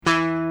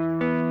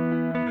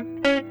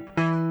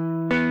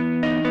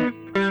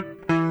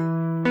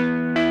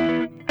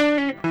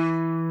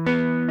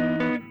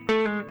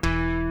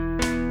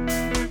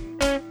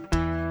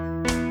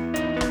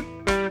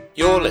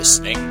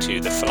listening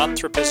to the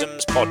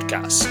Philanthropisms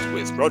podcast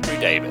with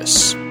Rhodri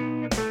Davies.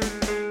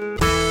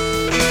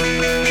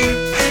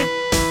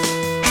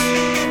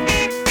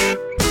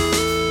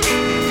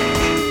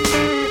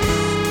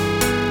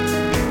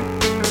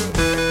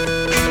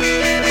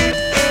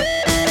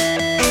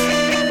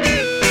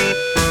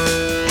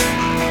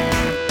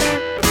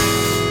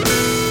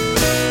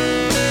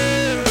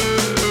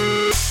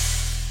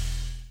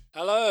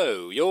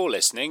 Hello, you're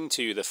listening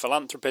to the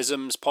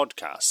Philanthropisms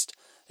podcast.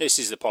 This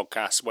is the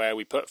podcast where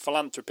we put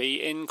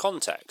philanthropy in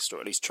context, or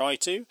at least try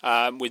to,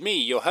 with me,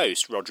 your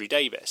host, Rhodri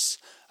Davies.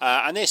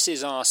 And this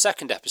is our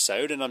second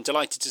episode, and I'm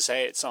delighted to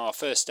say it's our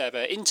first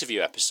ever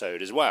interview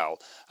episode as well.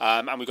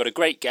 And we've got a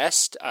great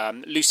guest,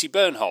 Lucy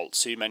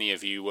Bernholz, who many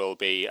of you will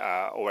be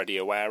already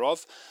aware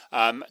of,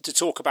 to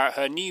talk about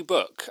her new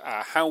book,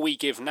 How We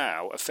Give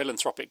Now, A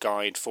Philanthropic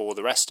Guide for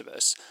the Rest of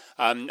Us.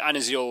 And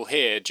as you'll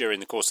hear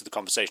during the course of the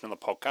conversation on the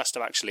podcast,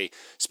 I've actually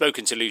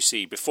spoken to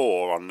Lucy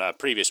before on a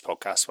previous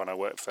podcast when I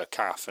worked for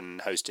CAF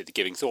and hosted the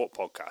Giving Thought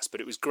podcast, but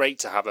it was great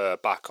to have her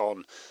back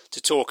on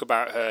to talk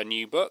about her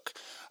new book.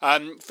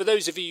 For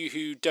those of you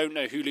who don't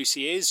know who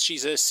Lucy is,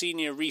 she's a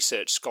senior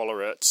research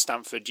scholar at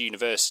Stanford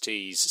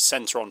University's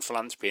Centre on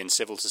Philanthropy and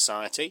Civil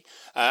Society,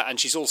 and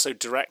she's also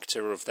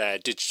director of their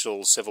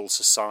Digital Civil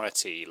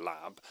Society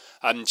Lab.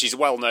 She's a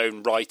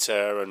well-known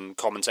writer and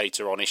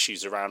commentator on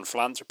issues around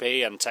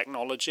philanthropy and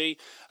technology,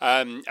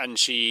 and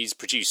she's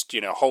produced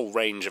a whole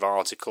range of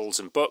articles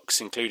and books,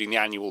 including the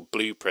annual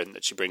blueprint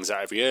that she brings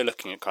out every year,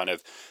 looking at kind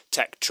of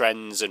tech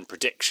trends and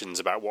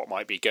predictions about what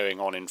might be going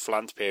on in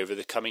philanthropy over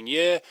the coming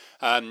year.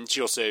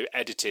 She also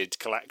edited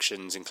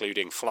collections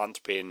including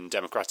Philanthropy in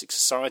Democratic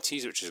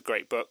Societies, which is a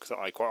great book that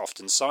I quite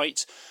often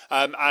cite.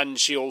 And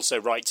she also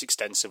writes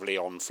extensively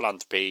on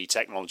philanthropy,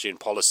 technology and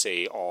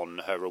policy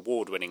on her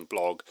award-winning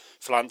blog,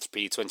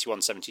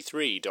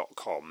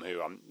 philanthropy2173.com,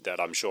 that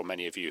I'm sure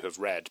many of you have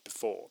read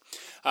before.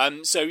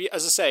 So,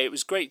 as I say, it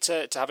was great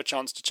to have a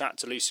chance to chat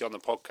to Lucy on the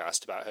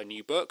podcast about her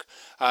new book.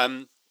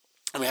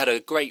 And we had a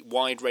great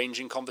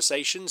wide-ranging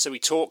conversation. So we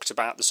talked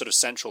about the sort of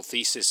central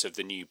thesis of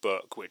the new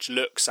book, which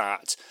looks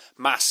at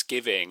mass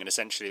giving and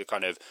essentially the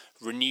kind of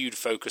renewed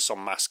focus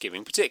on mass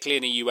giving, particularly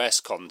in a US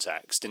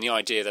context, and the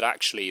idea that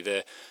actually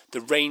the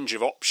range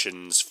of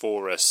options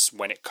for us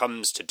when it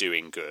comes to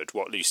doing good,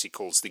 what Lucy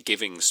calls the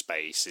giving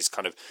space, is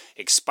kind of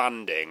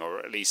expanding, or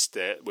at least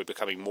we're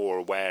becoming more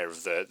aware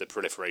of the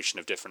proliferation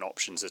of different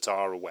options that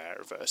are aware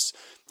of us.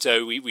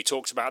 So we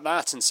talked about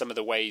that and some of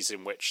the ways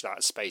in which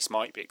that space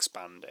might be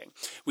expanding.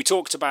 We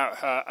talked about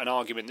an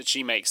argument that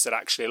she makes that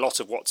actually a lot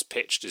of what's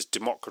pitched as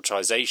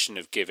democratization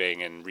of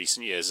giving in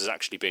recent years has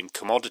actually been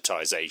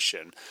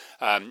commoditization,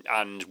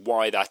 and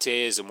why that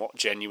is and what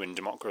genuine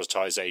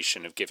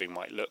democratization of giving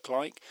might look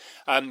like.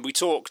 We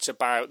talked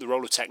about the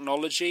role of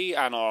technology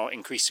and our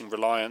increasing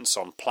reliance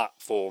on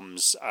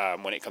platforms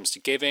when it comes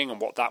to giving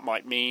and what that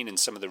might mean and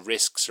some of the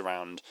risks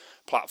around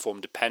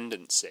platform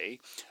dependency.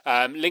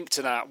 Linked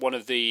to that, one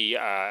of the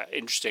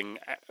interesting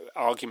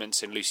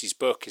arguments in Lucy's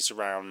book is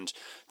around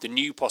the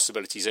new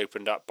possibilities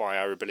opened up by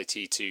our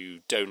ability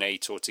to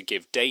donate or to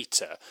give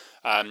data.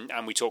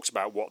 And we talked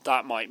about what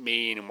that might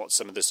mean and what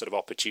some of the sort of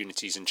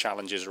opportunities and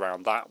challenges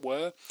around that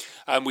were.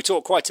 We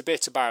talked quite a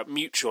bit about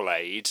mutual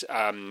aid,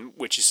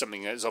 which is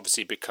something that's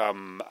obviously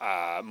become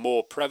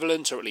more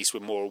prevalent, or at least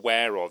we're more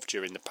aware of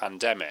during the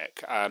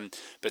pandemic,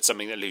 but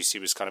something that Lucy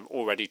was kind of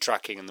already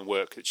tracking in the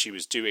work that she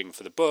was doing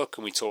for the book.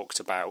 And we talked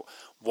about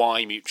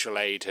why mutual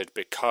aid had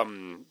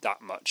become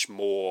that much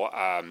more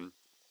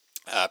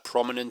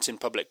prominent in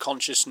public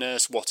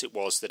consciousness, what it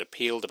was that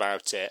appealed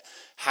about it,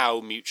 how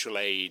mutual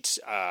aid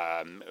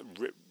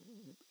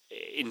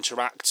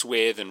interacts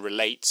with and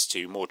relates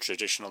to more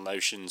traditional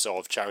notions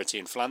of charity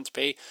and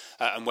philanthropy,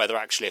 and whether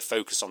actually a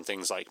focus on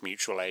things like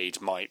mutual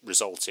aid might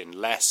result in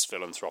less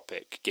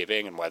philanthropic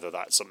giving, and whether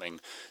that's something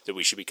that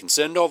we should be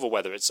concerned of or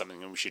whether it's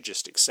something that we should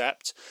just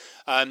accept.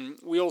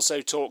 We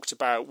also talked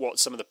about what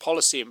some of the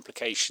policy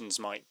implications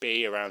might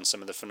be around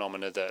some of the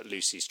phenomena that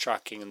Lucy's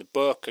tracking in the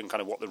book, and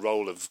kind of what the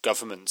role of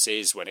governments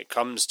is when it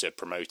comes to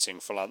promoting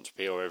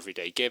philanthropy or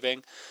everyday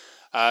giving.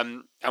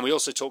 And we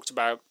also talked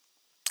about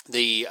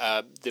the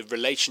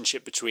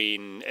relationship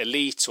between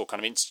elite or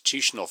kind of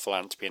institutional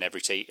philanthropy and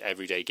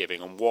everyday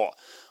giving, and what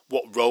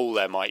role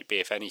there might be,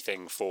 if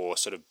anything, for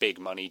sort of big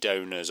money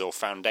donors or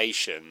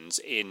foundations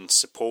in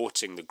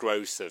supporting the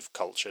growth of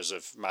cultures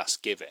of mass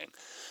giving.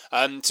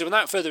 So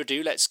without further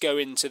ado, let's go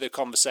into the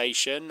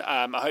conversation.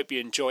 I hope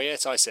you enjoy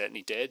it. I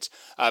certainly did.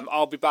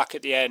 I'll be back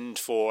at the end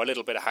for a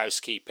little bit of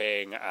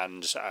housekeeping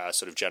and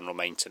sort of general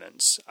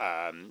maintenance.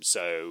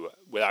 So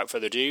without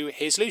further ado,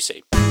 here's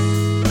Lucy.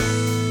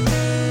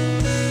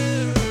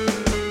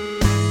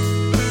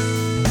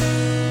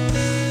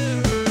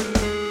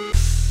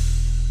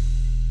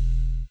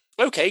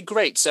 Okay,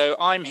 great. So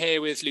I'm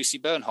here with Lucy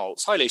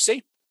Bernholz. Hi,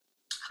 Lucy.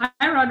 Hi,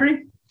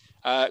 Rhodri.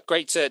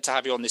 Great to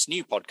have you on this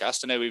new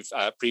podcast. I know we've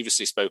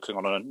previously spoken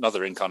on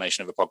another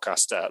incarnation of a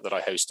podcast that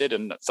I hosted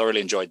and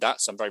thoroughly enjoyed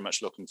that. So I'm very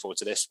much looking forward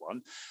to this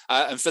one.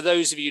 And for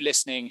those of you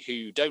listening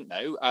who don't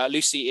know,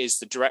 Lucy is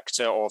the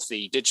director of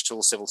the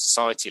Digital Civil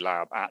Society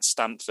Lab at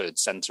Stanford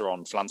Center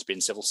on Philanthropy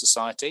and Civil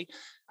Society.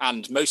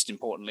 And most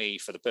importantly,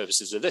 for the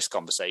purposes of this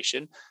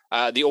conversation,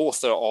 the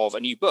author of a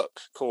new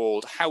book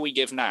called How We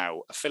Give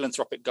Now, A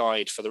Philanthropic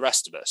Guide for the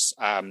Rest of Us,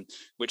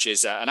 which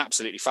is an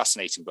absolutely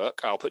fascinating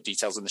book. I'll put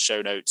details in the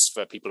show notes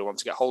for people who want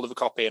to get hold of a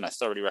copy, and I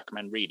thoroughly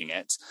recommend reading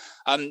it.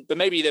 But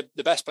maybe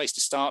the best place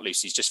to start,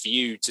 Lucy, is just for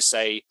you to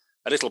say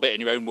a little bit in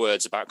your own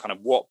words about kind of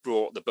what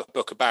brought the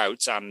book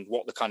about and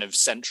what the kind of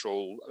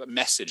central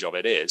message of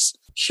it is.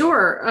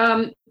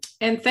 Sure.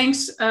 And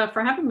thanks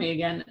for having me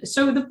again.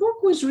 So the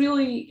book was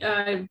really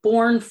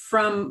born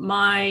from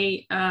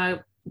my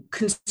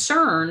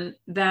concern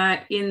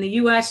that in the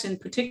US in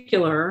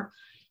particular,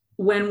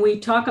 when we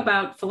talk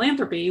about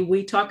philanthropy,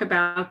 we talk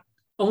about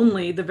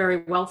only the very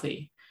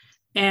wealthy.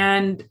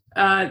 And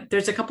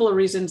there's a couple of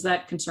reasons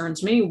that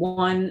concerns me.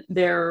 One,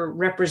 they're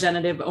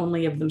representative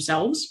only of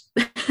themselves,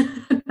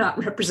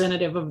 not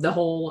representative of the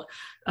whole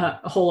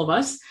of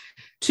us.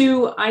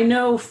 Two, I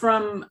know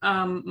from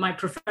my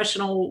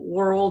professional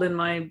world and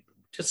my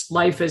just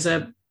life as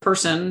a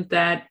person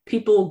that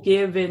people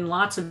give in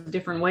lots of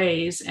different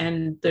ways,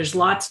 and there's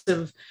lots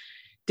of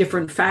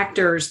different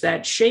factors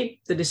that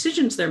shape the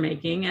decisions they're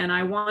making. And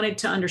I wanted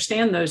to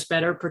understand those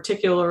better,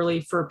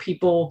 particularly for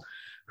people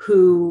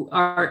who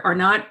are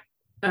not,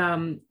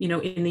 in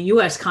the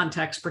U.S.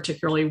 context,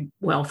 particularly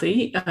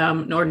wealthy,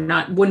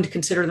 or wouldn't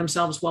consider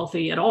themselves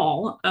wealthy at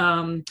all.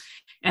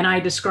 And I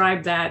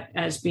describe that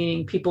as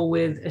being people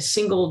with a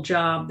single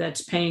job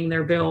that's paying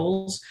their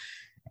bills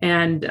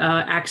and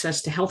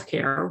access to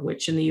healthcare,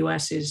 which in the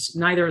U.S. is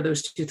neither of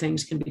those two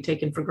things can be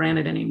taken for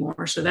granted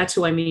anymore. So that's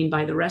who I mean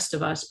by the rest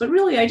of us. But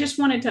really, I just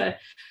wanted to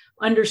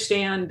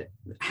understand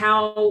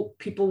how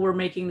people were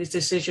making these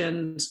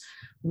decisions,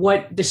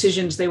 what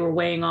decisions they were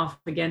weighing off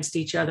against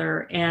each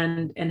other,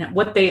 and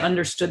what they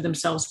understood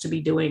themselves to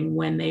be doing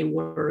when they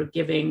were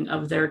giving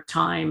of their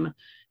time,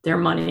 their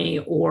money,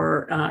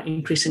 or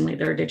increasingly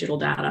their digital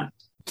data.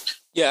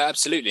 Yeah,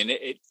 absolutely. And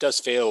it does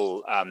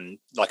feel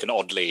like an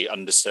oddly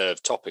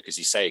underserved topic, as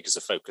you say, because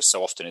the focus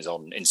so often is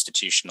on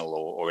institutional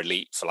or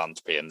elite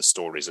philanthropy and the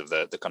stories of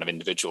the kind of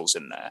individuals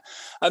in there.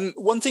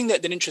 One thing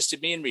that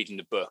interested me in reading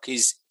the book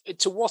is,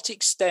 to what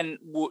extent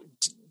were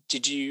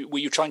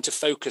you trying to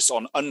focus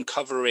on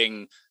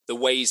uncovering the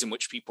ways in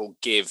which people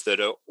give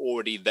that are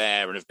already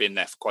there and have been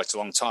there for quite a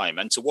long time?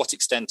 And to what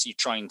extent are you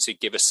trying to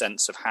give a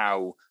sense of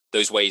how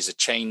those ways are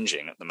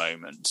changing at the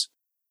moment?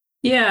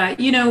 Yeah,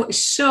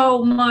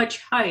 so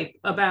much hype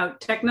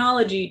about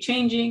technology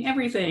changing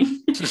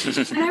everything.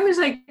 And I was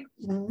like,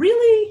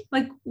 really?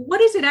 Like,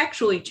 what is it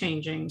actually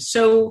changing?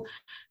 So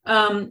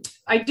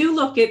I do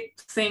look at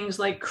things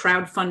like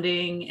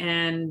crowdfunding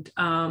and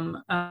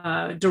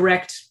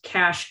direct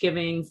cash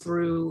giving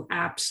through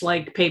apps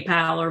like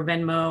PayPal or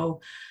Venmo.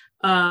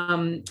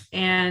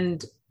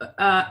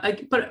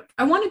 But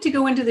I wanted to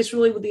go into this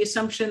really with the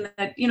assumption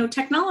that,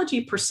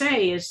 technology per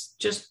se is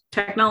just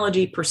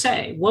technology per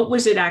se. What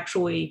was it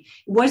actually?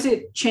 Was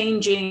it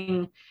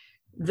changing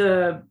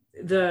the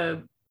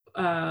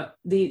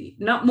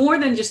not more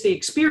than just the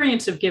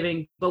experience of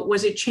giving, but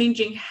was it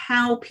changing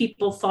how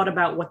people thought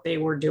about what they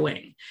were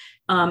doing?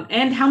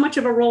 And how much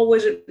of a role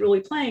was it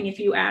really playing if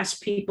you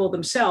ask people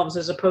themselves,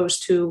 as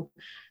opposed to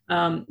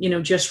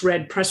just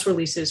read press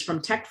releases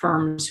from tech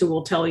firms who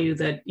will tell you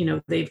that,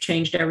 they've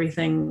changed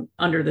everything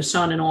under the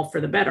sun and all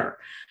for the better.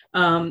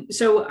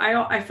 So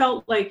I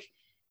felt like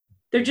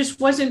there just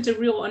wasn't a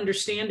real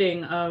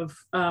understanding of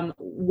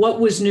what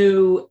was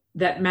new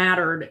that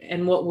mattered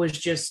and what was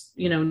just,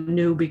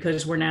 new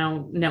because we're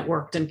now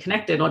networked and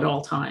connected at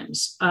all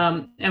times.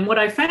 And what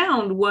I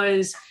found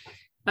was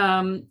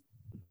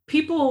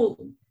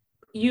people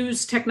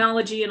use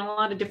technology in a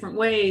lot of different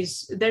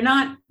ways. They're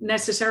not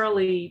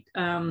necessarily,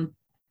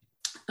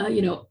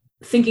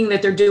 thinking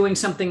that they're doing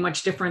something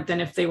much different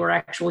than if they were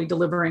actually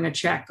delivering a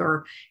check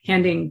or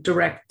handing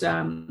direct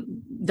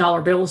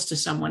dollar bills to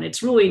someone.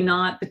 It's really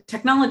not, the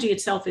technology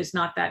itself is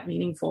not that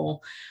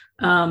meaningful.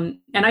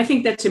 And I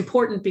think that's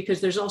important because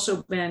there's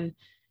also been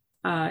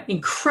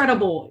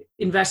incredible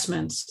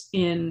investments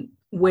in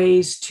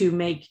ways to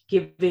make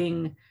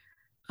giving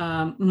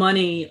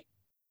money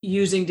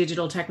using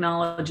digital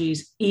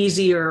technologies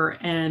easier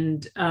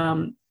and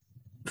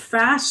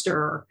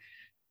faster,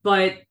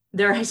 but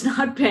there has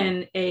not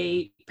been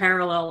a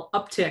parallel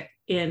uptick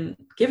in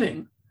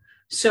giving.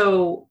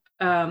 So,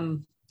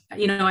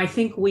 I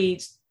think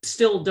we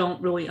still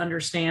don't really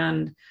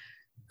understand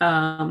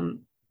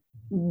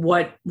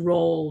what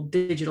role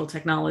digital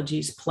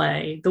technologies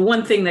play. The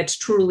one thing that's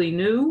truly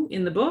new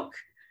in the book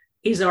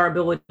is our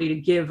ability to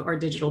give our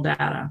digital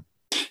data.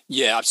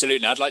 Yeah,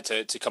 absolutely. I'd like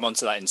to come on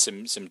to that in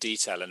some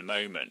detail in a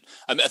moment.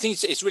 I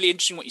think it's really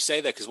interesting what you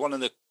say there, because one of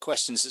the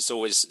questions that's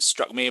always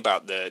struck me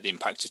about the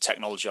impact of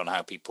technology on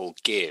how people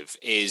give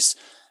is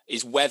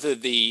is whether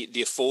the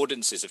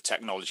affordances of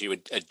technology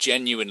are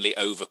genuinely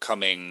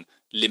overcoming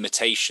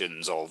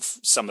limitations of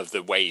some of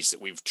the ways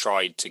that we've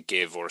tried to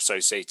give or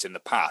associate in the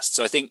past.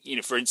 So I think,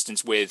 for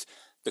instance, with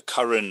the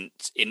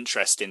current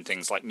interest in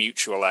things like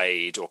mutual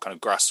aid or kind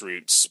of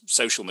grassroots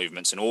social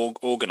movements and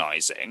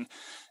organizing,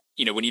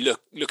 when you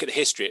look at the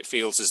history, it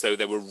feels as though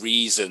there were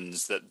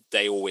reasons that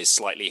they always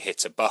slightly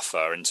hit a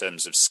buffer in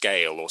terms of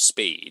scale or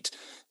speed.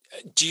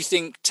 Do you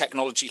think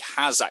technology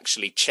has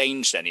actually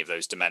changed any of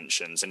those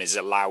dimensions and is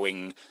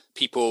allowing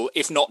people,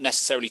 if not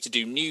necessarily to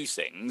do new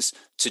things,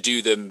 to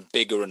do them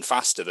bigger and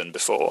faster than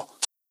before?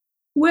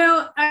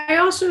 Well, I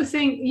also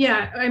think,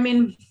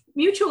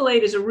 mutual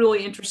aid is a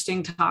really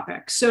interesting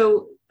topic.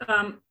 So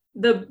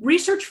the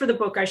research for the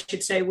book, I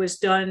should say, was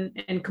done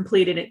and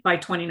completed by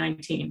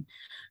 2019.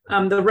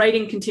 The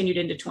writing continued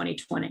into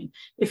 2020.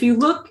 If you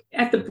look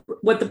at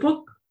what the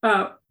book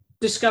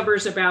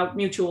discovers about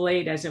mutual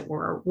aid, as it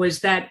were, was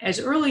that as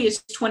early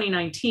as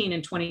 2019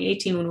 and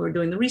 2018, when we were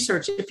doing the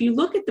research, if you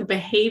look at the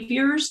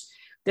behaviors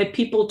that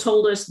people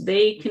told us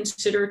they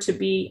consider to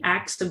be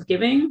acts of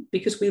giving,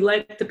 because we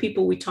let the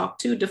people we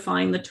talked to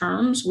define the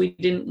terms. We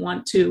didn't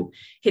want to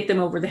hit them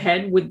over the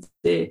head with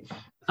the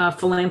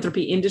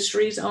philanthropy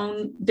industry's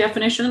own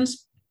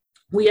definitions.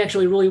 We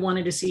actually really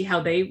wanted to see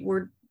how they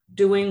were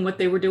doing what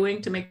they were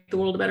doing to make the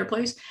world a better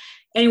place.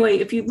 Anyway,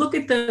 if you look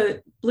at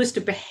the list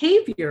of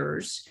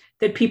behaviors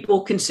that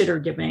people consider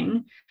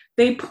giving,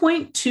 they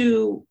point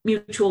to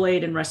mutual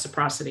aid and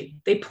reciprocity.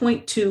 They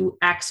point to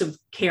acts of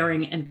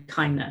caring and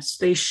kindness.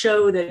 They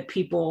show that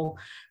people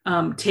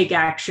take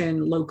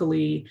action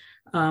locally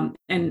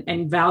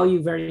and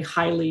value very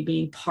highly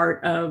being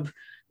part of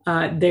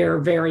their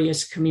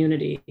various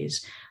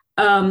communities.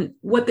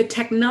 What the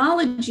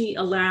technology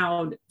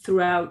allowed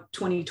throughout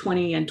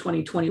 2020 and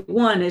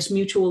 2021, as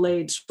mutual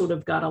aid sort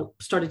of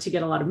started to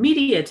get a lot of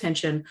media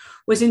attention,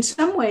 was in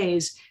some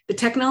ways the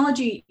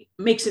technology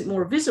makes it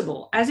more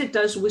visible, as it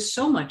does with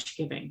so much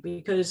giving,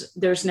 because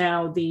there's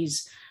now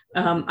these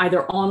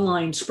either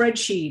online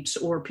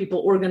spreadsheets or people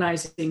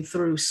organizing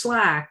through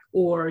Slack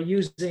or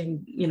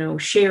using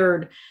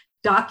shared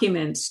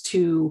documents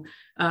to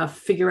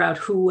figure out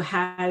who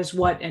has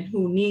what and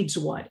who needs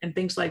what and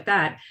things like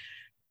that.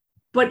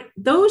 But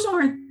those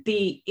aren't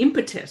the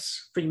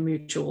impetus for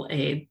mutual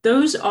aid.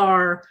 Those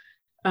are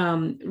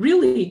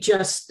really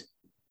just,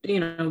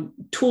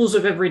 tools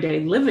of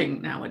everyday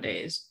living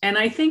nowadays. And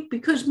I think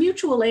because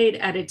mutual aid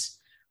at its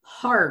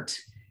heart,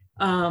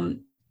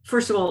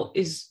 first of all,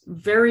 is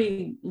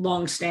very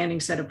long-standing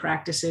set of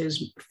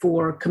practices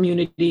for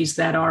communities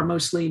that are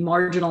mostly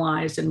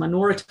marginalized and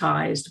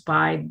minoritized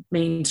by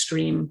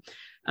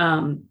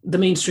the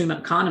mainstream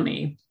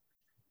economy.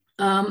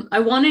 I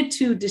wanted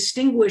to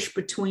distinguish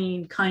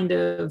between kind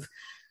of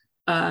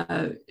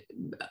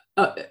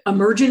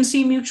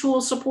emergency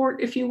mutual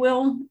support, if you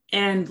will,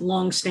 and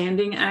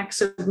longstanding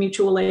acts of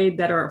mutual aid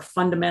that are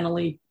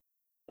fundamentally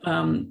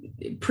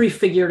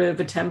prefigurative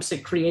attempts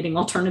at creating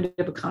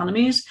alternative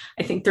economies.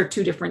 I think they're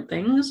two different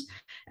things.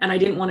 And I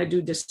didn't want to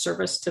do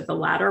disservice to the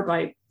latter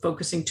by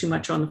focusing too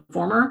much on the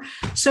former.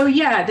 So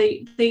yeah,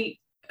 they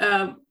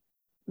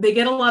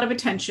get a lot of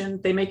attention.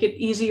 They make it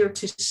easier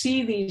to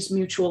see these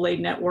mutual aid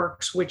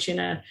networks, which in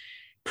a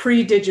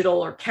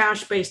pre-digital or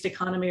cash-based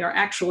economy are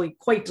actually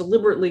quite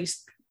deliberately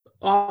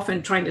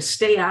often trying to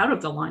stay out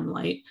of the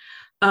limelight.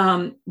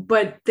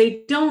 But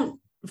they don't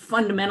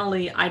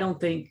fundamentally, I don't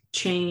think,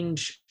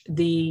 change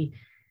the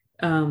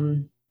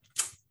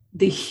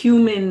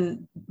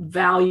human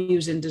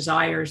values and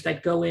desires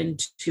that go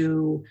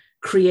into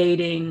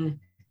creating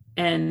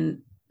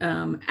and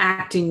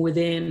acting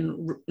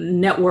within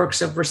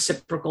networks of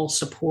reciprocal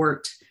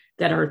support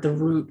that are at the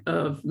root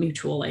of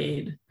mutual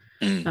aid.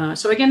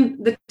 So again,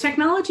 the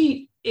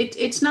technology,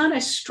 it's not a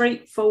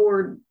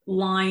straightforward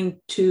line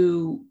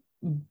to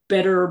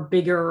better,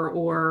 bigger,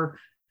 or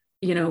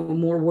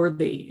more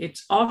worthy.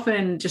 It's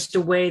often just a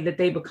way that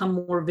they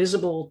become more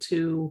visible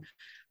to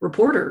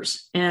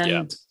reporters,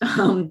 and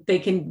they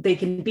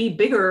can be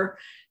bigger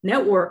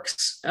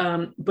networks.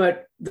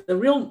 But the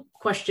real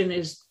question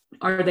is,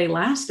 are they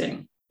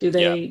lasting?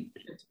 Do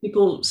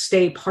people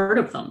stay part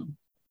of them?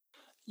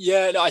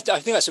 Yeah, no, I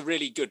think that's a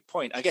really good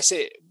point. I guess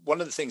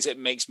one of the things that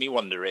makes me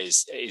wonder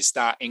is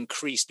that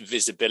increased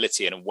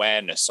visibility and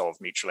awareness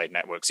of mutual aid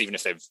networks, even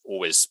if they've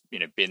always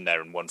been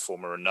there in one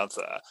form or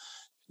another.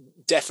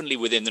 Definitely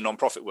within the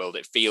nonprofit world,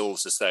 it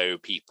feels as though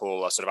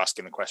people are sort of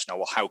asking the question,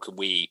 well, how can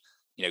we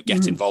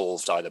get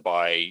involved, either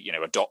by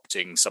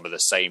adopting some of the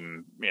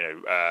same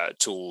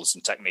tools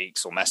and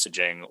techniques or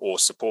messaging, or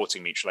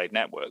supporting mutual aid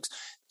networks.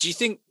 Do you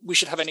think we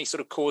should have any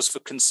sort of cause for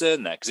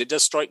concern there? Because it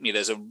does strike me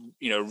there's a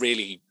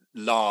really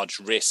large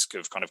risk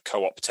of kind of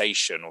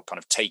co-optation, or kind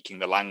of taking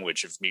the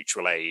language of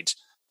mutual aid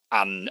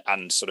and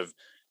sort of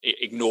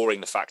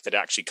ignoring the fact that it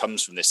actually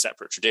comes from this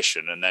separate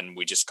tradition, and then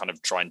we just kind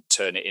of try and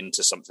turn it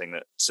into something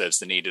that serves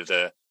the need of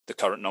the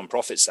current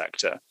nonprofit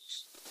sector.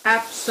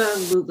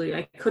 Absolutely.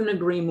 I couldn't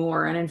agree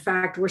more. And in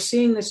fact, we're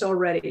seeing this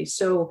already.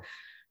 So,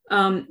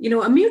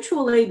 a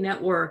mutual aid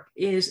network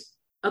is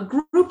a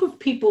group of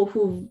people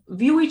who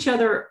view each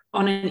other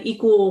on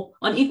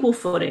equal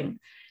footing,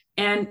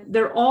 and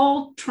they're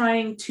all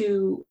trying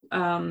to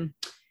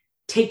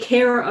take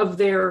care of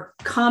their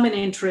common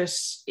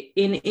interests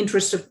in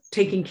interest of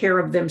taking care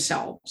of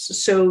themselves.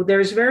 So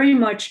there's very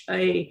much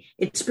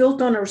it's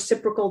built on a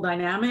reciprocal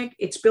dynamic.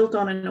 It's built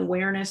on an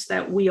awareness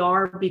that we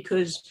are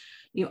because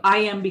I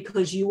am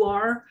because you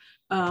are,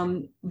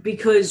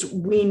 because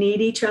we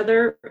need each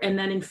other. And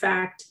then in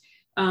fact,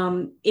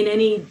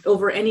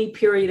 over any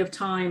period of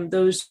time,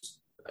 those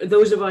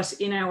of us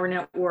in our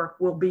network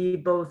will be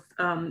both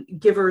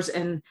givers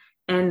and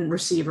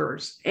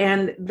receivers.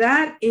 And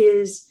that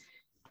is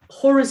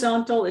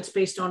horizontal. It's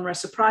based on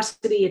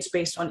reciprocity. It's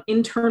based on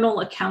internal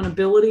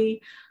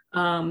accountability.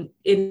 And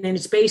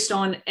it's based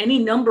on any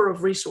number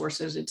of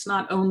resources. It's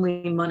not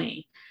only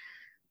money.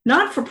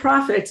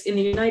 Not-for-profits in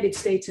the United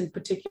States in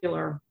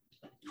particular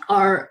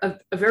are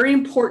a very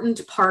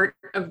important part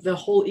of the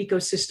whole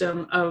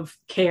ecosystem of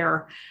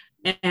care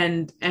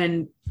and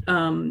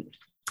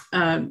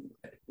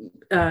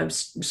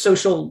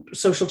social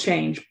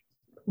change.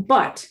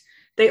 But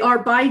they are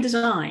by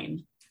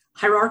design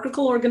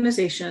hierarchical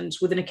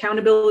organizations with an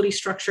accountability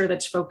structure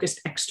that's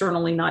focused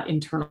externally, not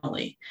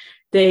internally.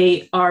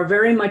 They are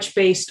very much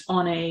based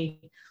on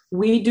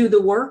we do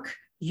the work,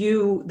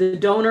 you, the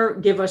donor,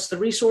 give us the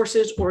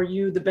resources, or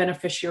you, the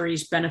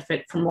beneficiaries,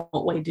 benefit from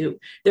what we do.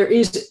 There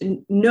is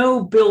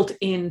no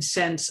built-in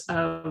sense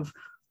of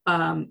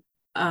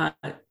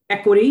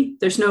equity.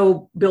 There's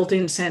no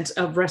built-in sense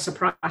of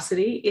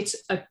reciprocity. It's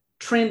a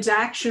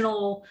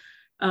transactional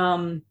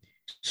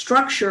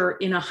structure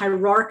in a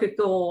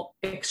hierarchical,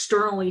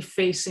 externally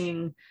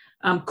facing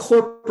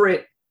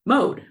corporate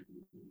mode.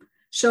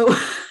 So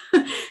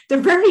they're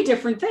very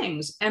different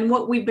things. And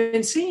what we've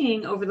been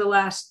seeing over the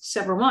last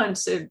several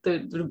months,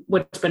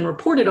 what's been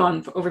reported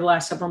on over the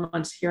last several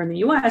months here in the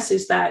US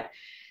is that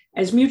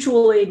as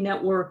mutual aid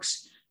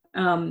networks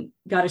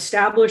got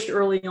established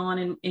early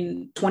on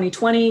in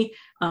 2020,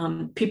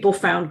 people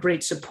found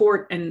great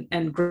support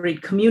and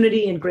great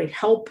community and great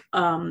help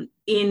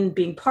in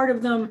being part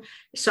of them.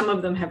 Some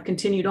of them have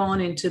continued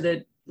on into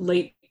the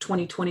late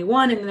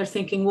 2021, and they're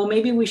thinking, well,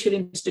 maybe we should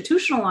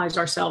institutionalize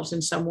ourselves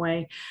in some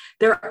way.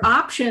 There are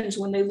options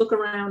when they look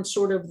around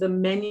sort of the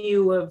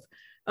menu of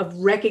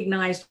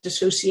recognized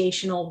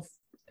associational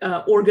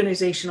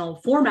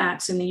organizational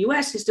formats in the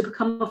US is to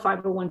become a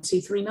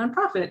 501c3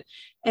 nonprofit.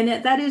 And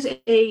that is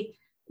a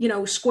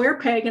square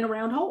peg in a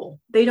round hole.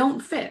 They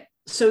don't fit.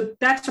 So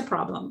that's a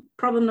problem.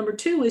 Problem number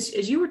two is,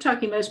 as you were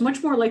talking about, is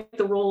much more like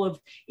the role of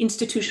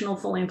institutional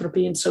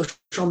philanthropy and social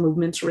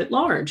movements writ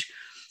large.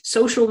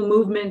 Social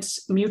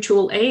movements,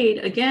 mutual aid,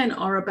 again,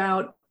 are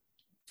about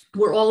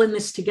we're all in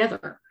this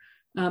together.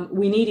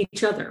 We need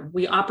each other.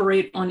 We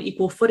operate on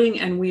equal footing,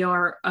 and we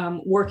are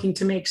working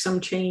to make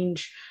some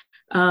change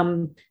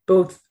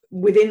both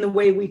within the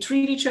way we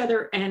treat each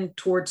other and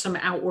towards some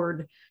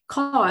outward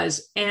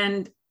cause.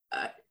 And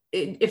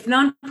if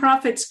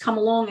nonprofits come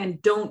along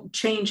and don't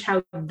change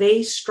how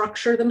they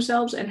structure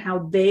themselves and how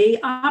they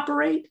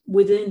operate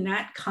within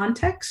that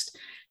context,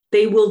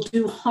 they will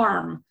do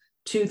harm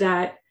to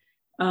that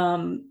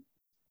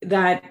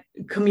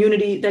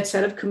community, that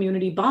set of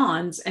community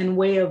bonds and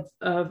way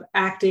of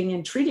acting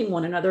and treating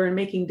one another and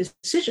making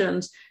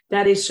decisions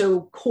that is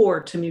so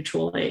core to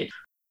mutual aid.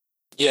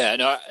 Yeah,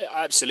 no,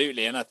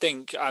 absolutely. And I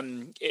think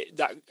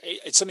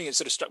it's something that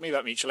sort of struck me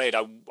about mutual aid.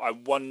 I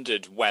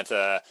wondered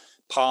whether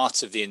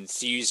part of the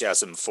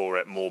enthusiasm for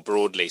it more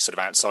broadly, sort of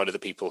outside of the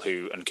people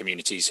and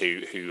communities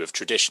who have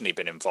traditionally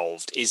been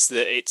involved, is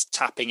that it's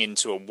tapping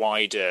into a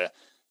wider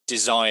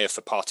desire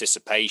for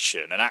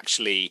participation. And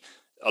actually,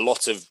 a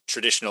lot of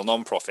traditional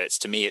nonprofits,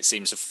 to me, it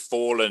seems, have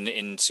fallen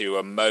into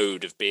a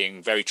mode of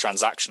being very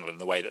transactional in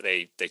the way that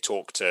they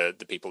talk to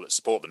the people that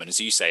support them. And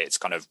as you say, it's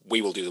kind of,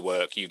 we will do the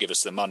work, you give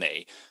us the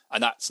money.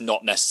 And that's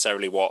not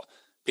necessarily what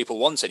people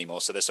want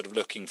anymore. So they're sort of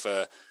looking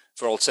for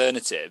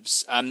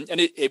alternatives. And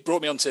it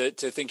brought me on to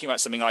thinking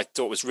about something I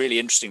thought was really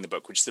interesting in the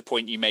book, which is the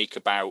point you make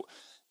about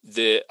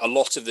a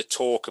lot of the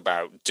talk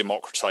about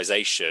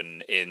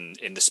democratization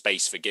in the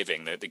space for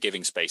giving, the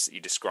giving space that you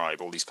describe,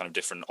 all these kind of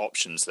different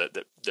options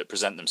that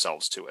present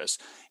themselves to us,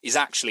 is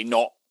actually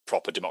not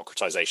proper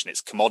democratization,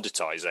 it's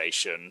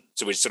commoditization.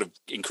 So we're sort of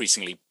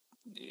increasingly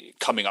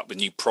coming up with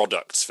new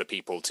products for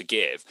people to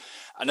give.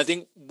 And I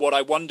think what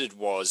I wondered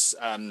was,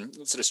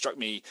 it sort of struck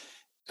me,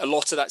 a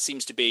lot of that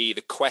seems to be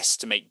the quest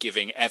to make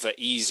giving ever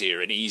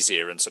easier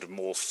and sort of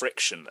more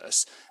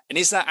frictionless. And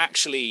is that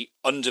actually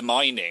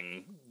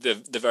undermining the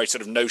very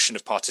sort of notion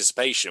of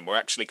participation? We're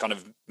actually kind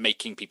of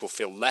making people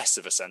feel less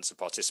of a sense of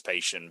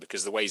participation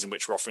because the ways in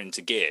which we're offering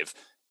to give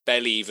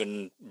barely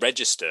even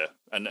register.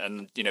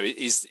 And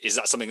is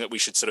that something that we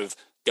should sort of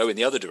go in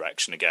the other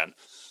direction again?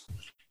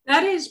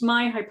 That is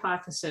my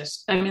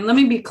hypothesis. I mean, let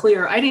me be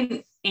clear. I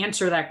didn't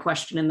answer that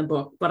question in the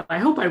book, but I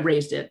hope I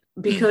raised it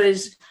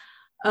because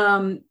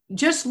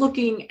just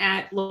looking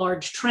at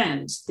large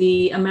trends,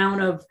 the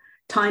amount of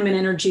time and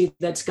energy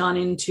that's gone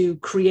into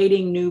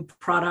creating new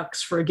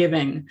products for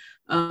giving,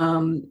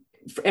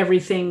 for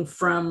everything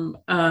from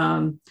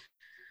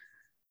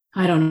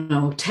I don't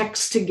know,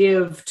 text to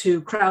give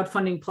to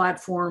crowdfunding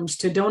platforms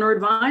to donor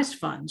advised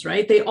funds,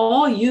 right? They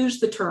all use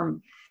the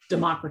term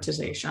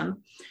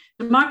democratization.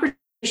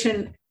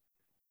 Democratization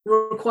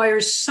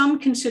requires some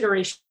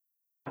consideration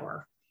of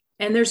power,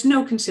 and there's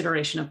no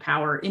consideration of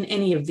power in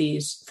any of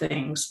these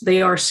things.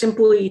 They are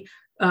simply,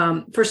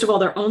 first of all,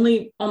 they're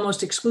only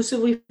almost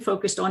exclusively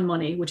focused on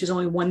money, which is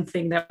only one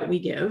thing that we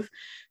give.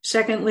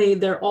 Secondly,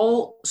 they're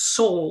all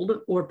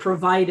sold or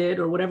provided,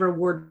 or whatever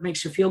word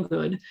makes you feel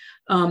good,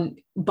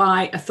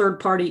 by a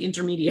third-party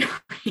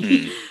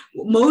intermediary,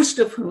 most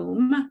of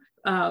whom,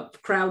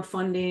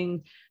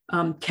 crowdfunding,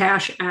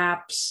 cash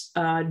apps,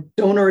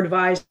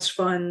 donor-advised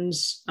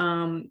funds,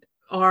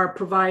 are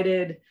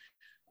provided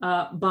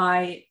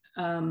by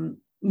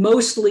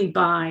mostly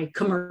by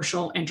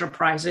commercial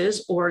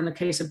enterprises, or in the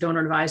case of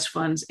donor-advised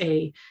funds,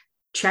 a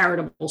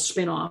charitable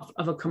spinoff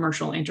of a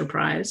commercial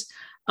enterprise.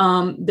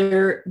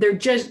 They're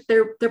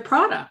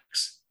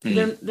products.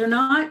 They're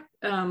not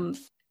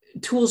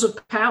tools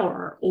of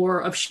power or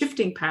of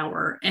shifting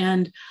power,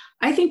 and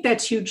I think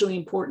that's hugely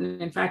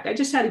important. In fact, I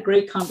just had a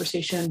great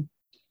conversation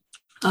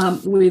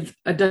with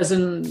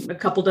a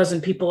couple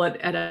dozen people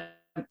at a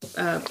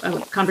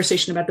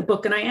conversation about the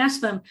book, and I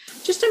asked them,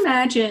 just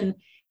imagine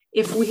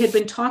if we had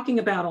been talking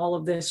about all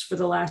of this for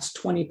the last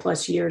 20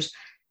 plus years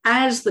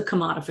as the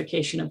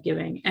commodification of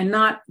giving and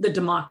not the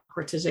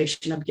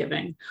democratization of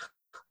giving.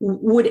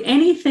 Would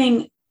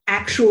anything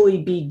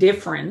actually be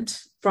different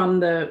from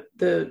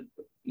the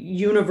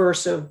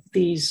universe of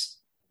these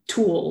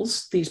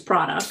tools, these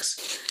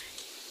products?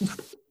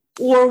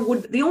 Or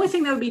would the only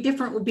thing that would be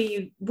different would be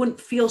you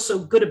wouldn't feel so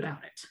good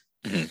about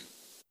it? Mm-hmm.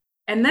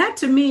 And that,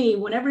 to me,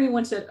 when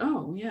everyone said,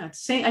 oh, yeah,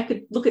 I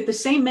could look at the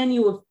same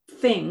menu of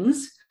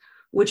things,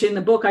 which in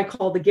the book I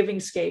call the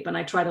Givingscape, and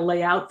I try to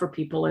lay out for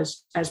people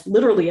as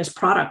literally as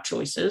product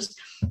choices.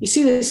 You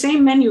see the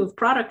same menu of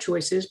product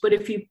choices, but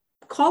if you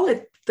call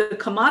it the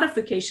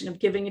commodification of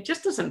giving, it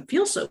just doesn't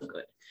feel so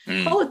good.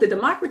 Call it the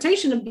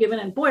democratization of giving,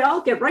 and boy,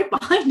 I'll get right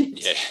behind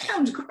it. Yeah.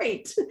 Sounds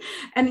great.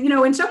 And,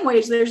 in some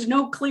ways, there's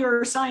no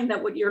clearer sign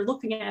that what you're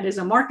looking at is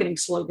a marketing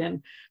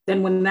slogan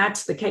than when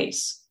that's the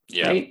case.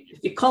 Yeah. Right? If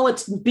you call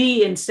it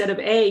B instead of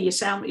A, you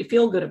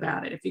feel good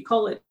about it. If you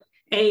call it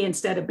A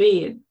instead of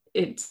B,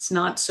 it's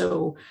not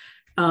so,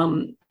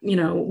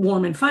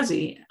 warm and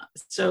fuzzy.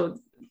 So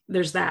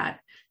there's that.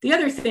 The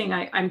other thing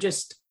I'm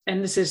just,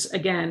 and this is,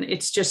 again,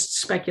 it's just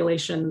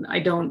speculation. I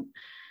don't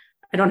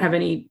have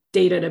any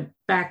data to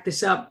back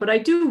this up, but I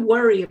do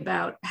worry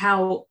about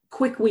how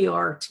quick we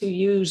are to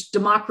use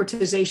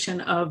democratization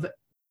of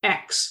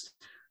X,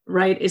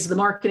 right? Is the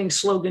marketing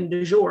slogan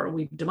du jour.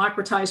 We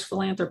democratize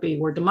philanthropy.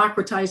 We're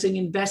democratizing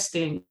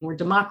investing. We're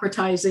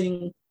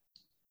democratizing,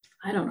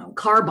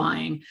 car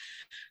buying.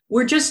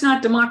 We're just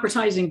not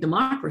democratizing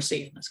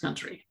democracy in this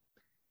country.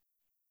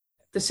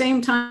 At the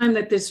same time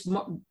that this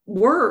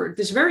word,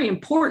 this very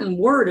important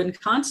word and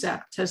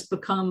concept, has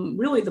become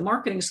really the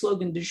marketing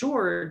slogan du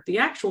jour, the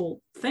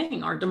actual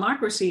thing, our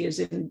democracy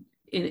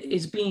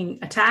is being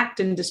attacked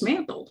and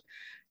dismantled.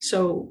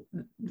 So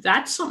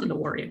that's something to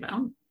worry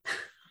about.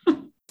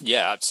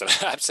 Yeah,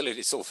 absolutely.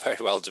 It's all very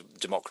well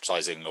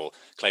democratizing or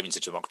claiming to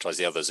democratize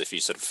the others if you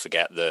sort of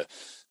forget the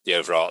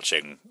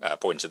overarching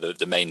point of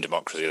the main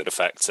democracy that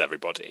affects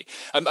everybody.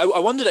 I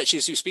wondered, actually,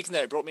 as you were speaking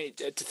there, it brought me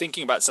to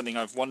thinking about something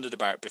I've wondered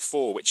about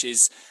before, which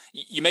is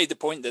you made the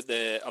point that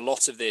a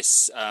lot of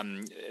this,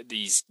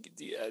 the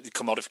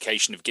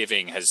commodification of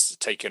giving has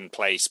taken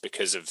place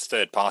because of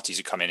third parties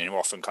who come in and are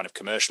often kind of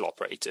commercial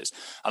operators.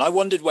 And I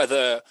wondered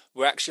whether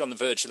we're actually on the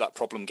verge of that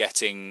problem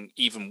getting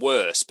even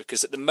worse,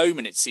 because at the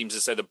moment it seems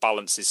as though the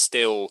balance is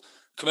still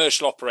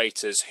commercial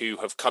operators who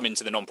have come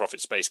into the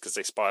non-profit space because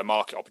they spy a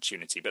market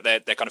opportunity, but they're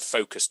kind of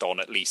focused on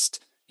at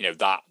least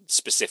that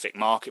specific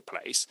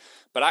marketplace.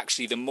 But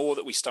actually, the more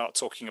that we start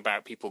talking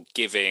about people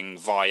giving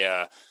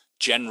via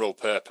general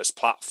purpose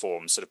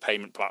platforms, sort of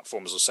payment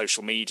platforms or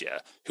social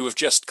media, who have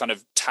just kind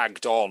of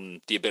tagged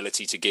on the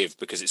ability to give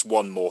because it's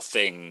one more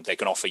thing they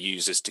can offer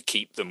users to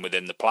keep them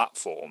within the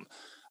platform,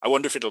 I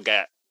wonder if it'll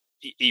get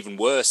even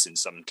worse in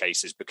some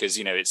cases, because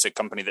it's a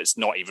company that's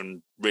not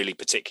even really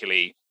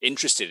particularly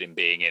interested in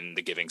being in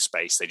the giving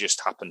space. They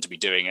just happen to be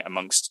doing it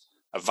amongst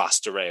a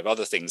vast array of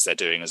other things they're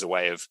doing as a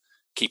way of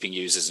keeping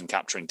users and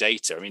capturing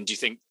data. I mean, do you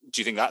think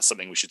that's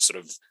something we should sort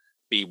of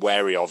be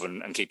wary of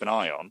and keep an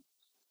eye on?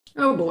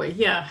 Oh boy,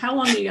 yeah. How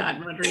long you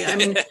got, Rodrigo? I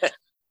mean,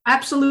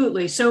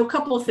 absolutely. So a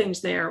couple of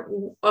things there.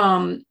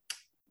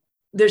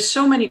 There's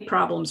so many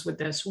problems with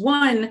this.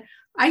 One,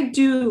 I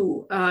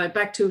do,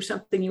 back to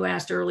something you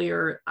asked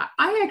earlier,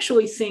 I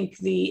actually think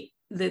the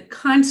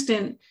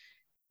constant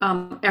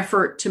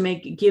effort to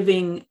make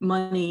giving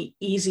money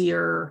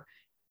easier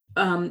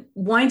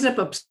winds up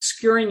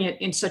obscuring it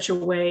in such a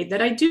way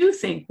that I do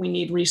think we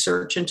need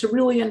research and to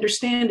really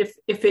understand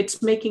if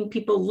it's making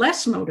people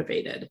less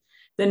motivated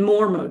than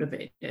more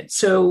motivated.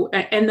 So,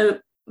 and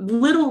the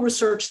little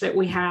research that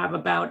we have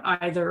about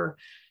either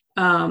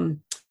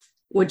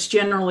what's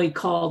generally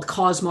called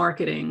cause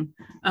marketing,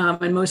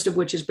 and most of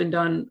which has been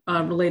done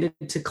related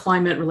to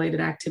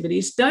climate-related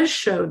activities, does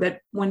show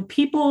that when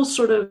people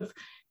sort of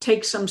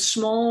take some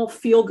small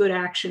feel-good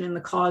action in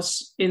the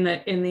cause in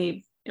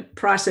the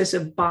process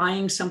of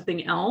buying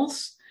something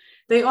else,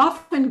 they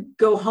often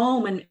go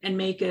home and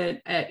make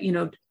a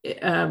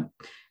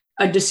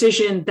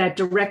decision that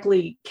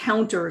directly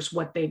counters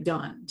what they've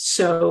done.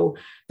 So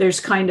there's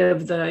kind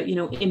of the,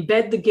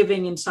 embed the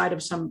giving inside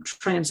of some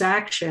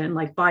transaction,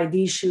 like buy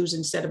these shoes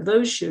instead of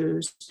those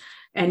shoes,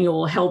 and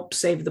you'll help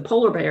save the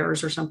polar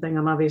bears or something.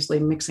 I'm obviously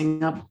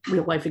mixing up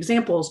real life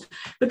examples,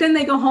 but then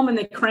they go home and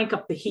they crank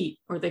up the heat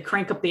or they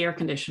crank up the air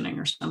conditioning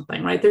or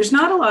something, right? There's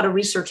not a lot of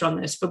research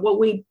on this, but what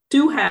we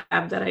do have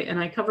that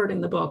I covered in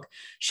the book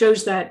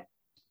shows that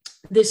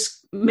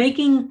this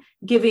making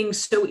giving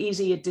so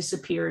easy it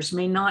disappears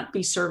may not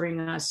be serving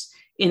us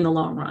in the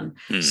long run.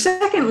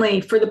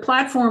 Secondly, for the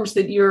platforms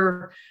that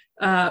you're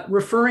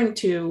referring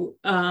to,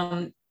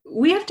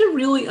 we have to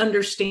really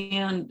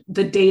understand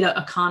the data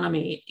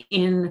economy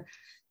in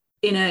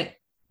an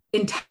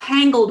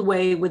entangled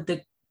way with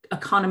the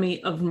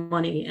economy of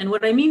money. And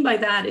what I mean by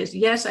that is,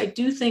 yes, I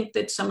do think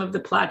that some of the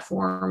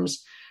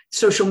platforms,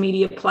 social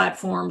media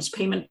platforms,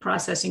 payment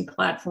processing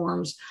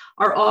platforms,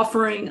 are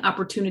offering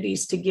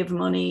opportunities to give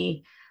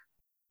money,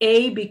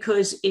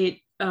 because it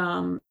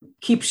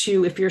keeps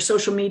you, if your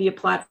social media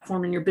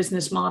platform and your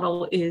business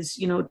model is,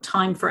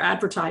 time for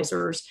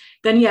advertisers,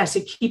 then yes,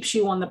 it keeps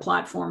you on the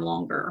platform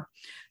longer.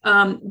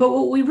 But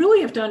what we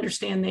really have to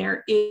understand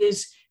there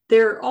is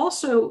they're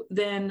also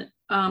then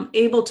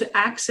able to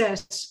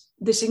access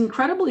this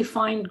incredibly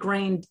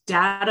fine-grained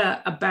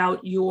data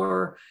about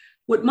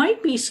what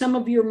might be some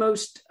of your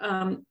most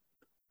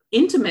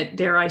intimate,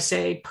 dare I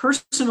say,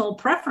 personal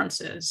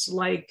preferences,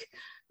 like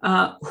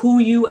who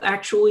you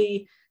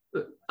actually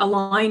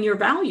align your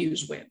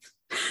values with.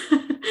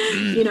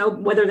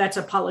 Whether that's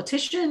a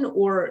politician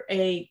or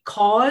a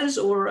cause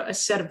or a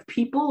set of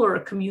people or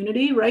a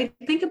community, right?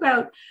 Think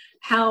about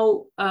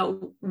how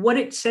what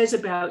it says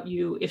about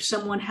you if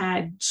someone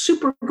had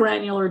super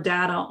granular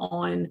data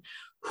on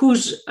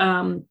who's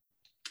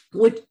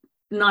what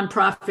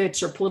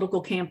nonprofits or political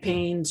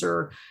campaigns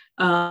or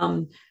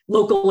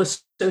local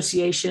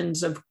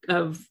associations of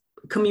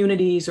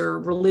communities or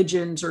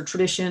religions or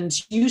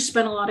traditions you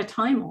spend a lot of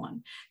time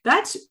on.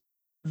 That's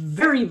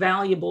very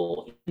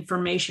valuable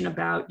information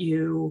about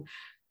you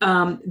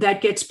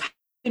that gets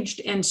packaged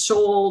and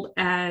sold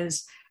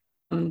as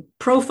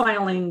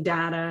profiling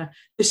data,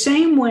 the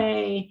same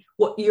way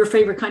what your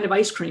favorite kind of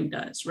ice cream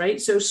does,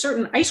 right? So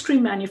certain ice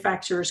cream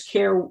manufacturers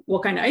care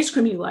what kind of ice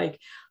cream you like.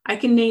 I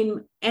can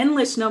name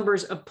endless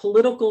numbers of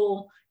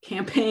political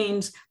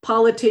campaigns,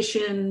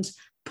 politicians,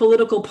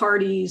 political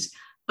parties,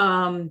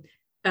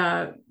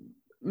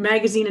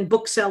 magazine and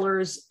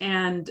booksellers,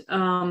 and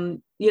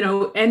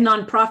and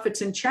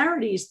nonprofits and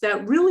charities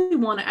that really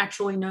want to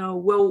actually know,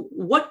 well,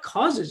 what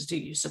causes do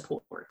you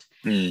support?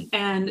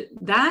 And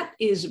that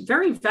is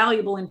very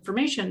valuable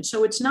information.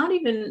 So it's not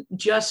even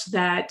just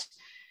that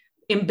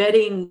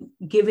embedding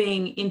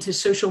giving into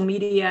social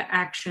media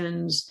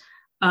actions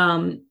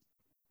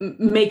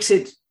makes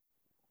it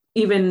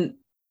even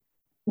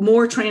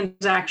more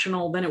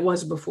transactional than it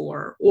was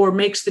before, or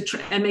makes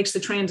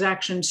the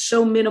transaction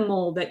so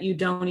minimal that you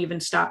don't even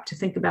stop to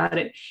think about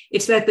it.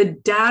 It's that the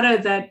data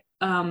that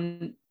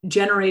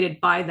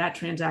generated by that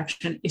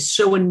transaction is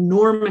so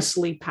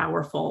enormously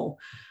powerful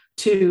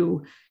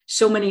to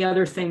so many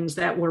other things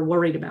that we're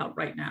worried about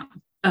right now.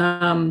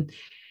 And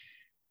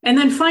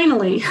then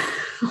finally,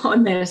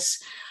 on this,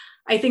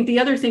 I think the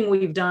other thing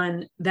we've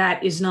done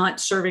that is not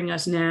serving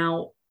us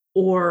now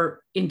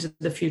or into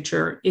the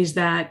future is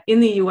that in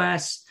the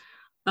US,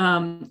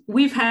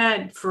 we've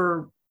had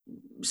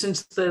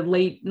since the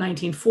late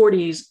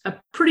 1940s, a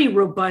pretty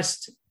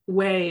robust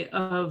way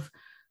of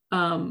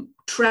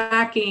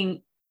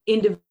tracking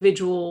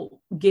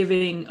individual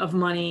giving of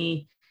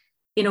money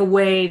in a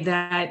way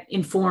that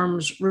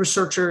informs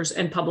researchers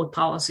and public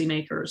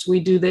policymakers. We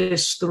do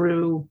this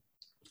through,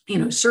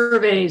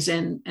 surveys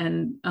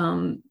and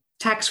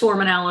tax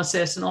form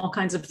analysis and all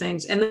kinds of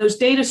things. And those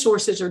data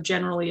sources are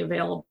generally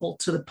available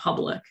to the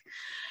public.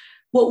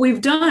 What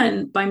we've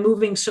done by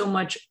moving so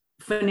much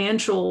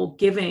financial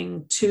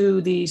giving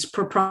to these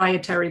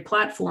proprietary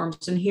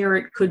platforms, and here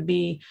it could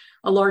be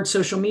a large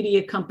social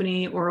media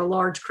company or a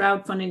large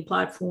crowdfunding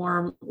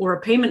platform or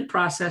a payment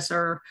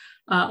processor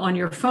on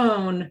your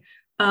phone,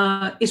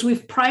 is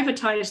we've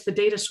privatized the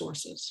data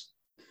sources.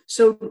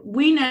 So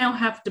we now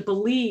have to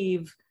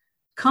believe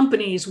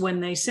companies when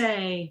they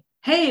say,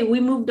 hey, we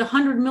moved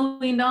 $100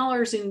 million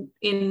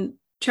in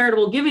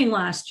charitable giving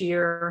last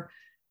year,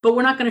 but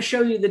we're not going to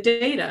show you the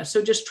data.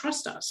 So just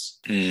trust us.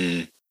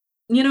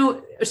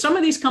 Some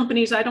of these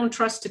companies I don't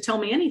trust to tell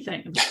me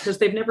anything because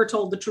they've never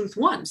told the truth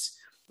once.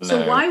 No.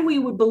 So why we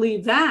would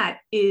believe that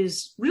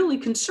is really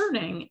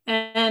concerning.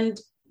 And,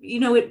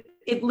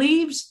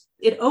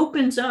 it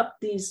opens up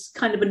these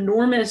kind of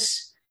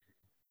enormous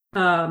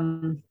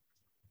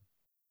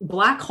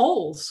black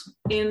holes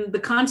in the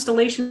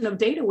constellation of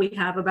data we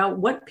have about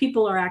what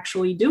people are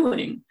actually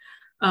doing.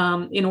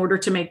 in order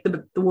to make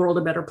the world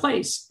a better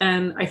place.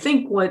 And I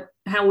think what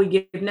How We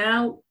Give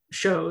Now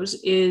shows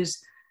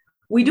is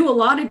we do a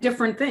lot of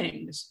different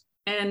things,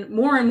 and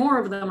more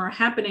of them are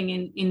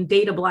happening in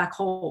data black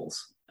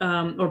holes,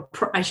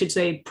 I should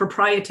say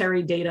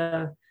proprietary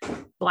data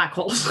black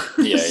holes.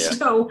 Yeah.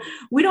 So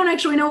we don't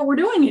actually know what we're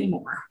doing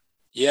anymore.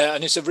 Yeah,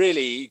 and it's a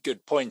really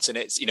good point. And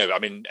it's, I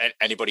mean,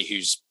 anybody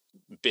who's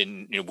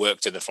been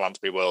worked in the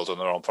philanthropy world or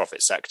the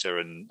non-profit sector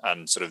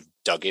and sort of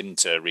dug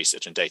into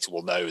research and data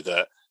will know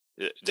that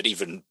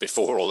even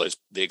before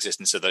the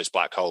existence of those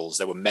black holes,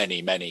 there were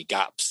many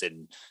gaps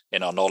in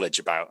our knowledge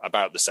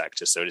about the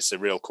sector. So it's a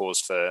real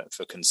cause for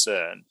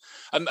concern.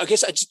 I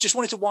guess I just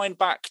wanted to wind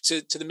back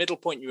to the middle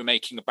point you were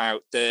making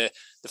about the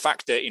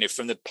fact that,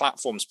 from the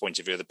platform's point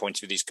of view, the point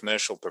of view of these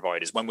commercial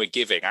providers, when we're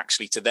giving,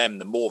 actually to them,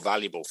 the more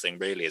valuable thing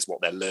really is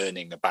what they're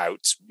learning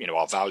about,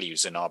 our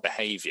values and our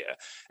behavior.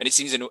 And it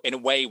seems in a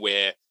way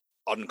we're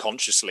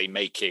unconsciously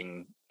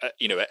making,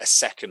 a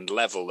second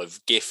level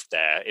of gift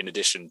there, in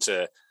addition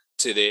to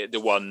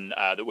the one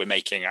that we're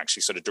making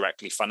actually sort of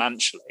directly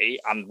financially,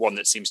 and one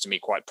that seems to me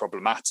quite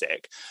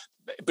problematic.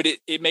 But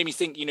it made me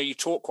think, you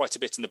talk quite a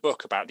bit in the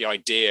book about the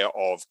idea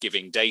of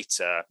giving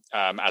data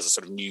as a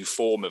sort of new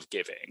form of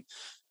giving.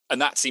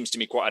 And that seems to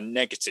me quite a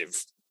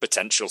negative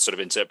potential sort of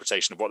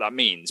interpretation of what that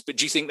means. But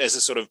do you think there's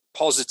a sort of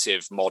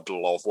positive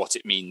model of what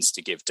it means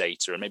to give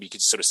data? And maybe you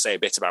could sort of say a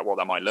bit about what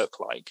that might look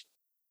like.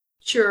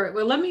 Sure.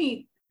 Well, let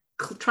me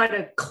try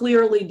to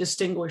clearly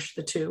distinguish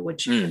the two,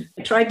 which I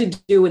tried to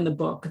do in the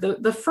book.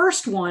 The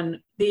first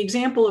one, the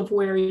example of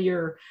where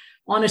you're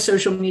on a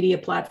social media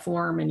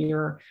platform and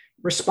you're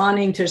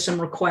responding to some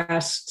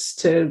requests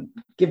to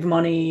give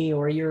money,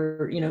 or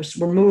you're,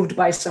 were moved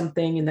by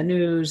something in the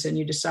news and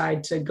you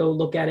decide to go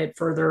look at it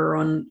further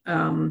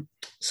on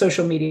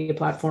social media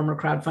platform or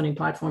crowdfunding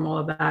platform, all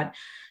of that.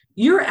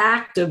 Your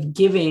act of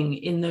giving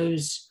in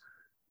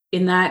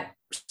that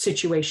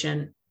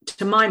situation,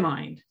 to my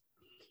mind,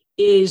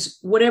 is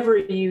whatever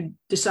you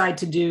decide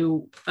to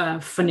do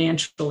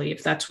financially,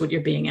 if that's what you're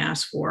being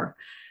asked for.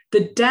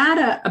 The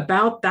data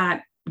about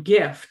that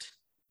gift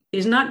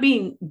is not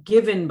being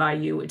given by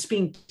you, it's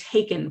being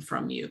taken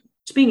from you.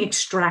 It's being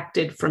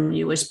extracted from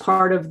you as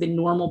part of the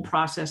normal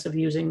process of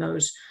using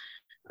those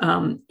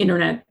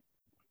internet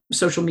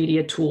social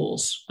media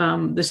tools.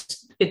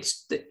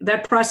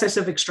 That process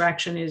of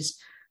extraction is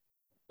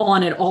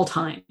on at all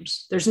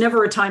times. There's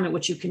never a time at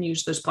which you can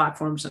use those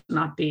platforms and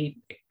not be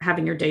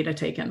having your data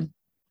taken.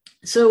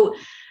 So,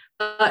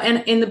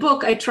 and in the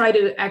book, I try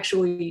to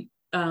actually,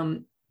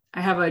 I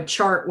have a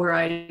chart where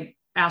I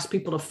ask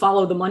people to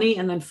follow the money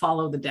and then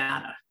follow the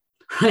data,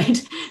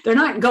 right? They're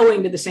not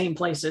going to the same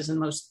places in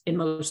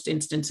most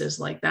instances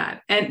like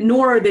that. And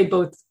nor are they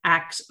both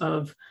acts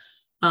of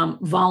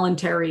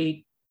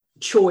voluntary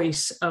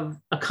choice of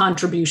a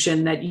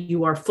contribution that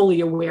you are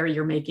fully aware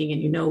you're making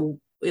and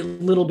a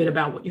little bit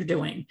about what you're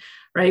doing,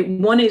 right?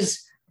 One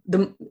is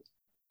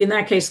in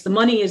that case, the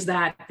money is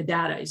that, the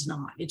data is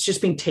not. It's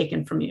just being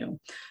taken from you.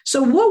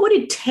 So what would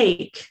it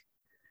take?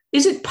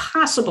 Is it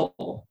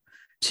possible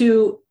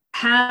to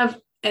have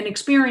an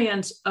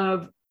experience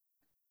of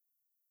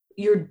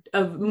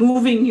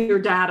moving your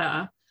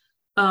data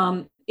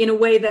in a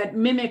way that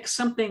mimics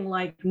something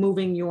like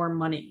moving your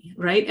money,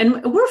 right?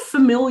 And we're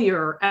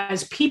familiar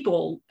as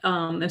people,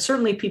 and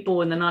certainly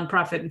people in the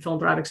nonprofit and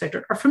philanthropic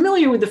sector are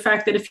familiar with the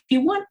fact that if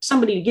you want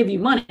somebody to give you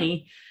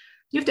money,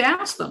 you have to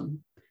ask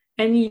them.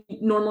 And you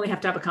normally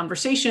have to have a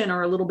conversation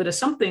or a little bit of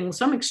some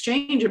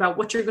exchange about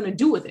what you're going to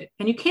do with it.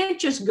 And you can't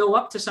just go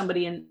up to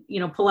somebody and,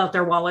 pull out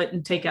their wallet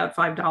and take out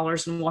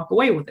 $5 and walk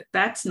away with it.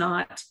 That's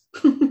not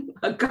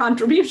a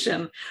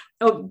contribution.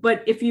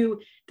 But if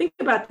you think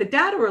about the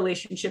data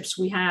relationships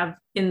we have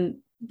in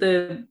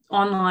the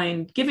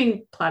online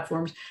giving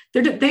platforms,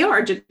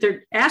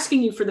 they're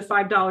asking you for the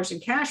 $5 in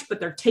cash, but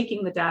they're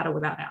taking the data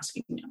without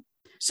asking you.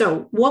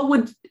 So what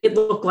would it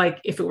look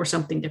like if it were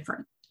something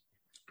different?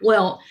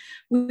 Well,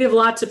 we have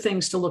lots of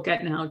things to look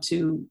at now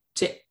to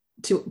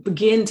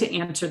begin to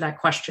answer that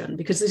question,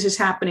 because this is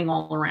happening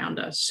all around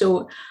us.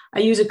 So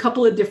I use a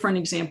couple of different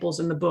examples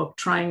in the book,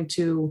 trying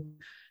to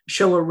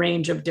show a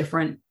range of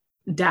different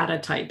data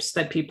types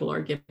that people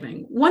are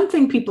giving. One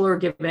thing people are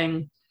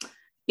giving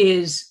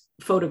is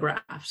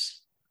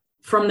photographs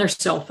from their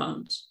cell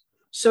phones.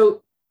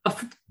 So a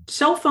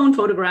cell phone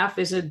photograph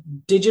is a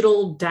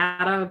digital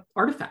data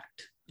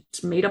artifact.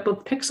 It's made up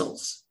of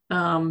pixels.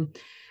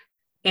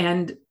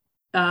 And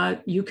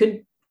you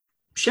can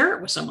share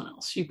it with someone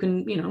else. You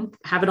can,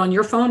 have it on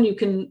your phone. You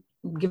can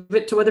give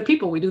it to other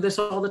people. We do this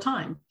all the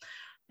time.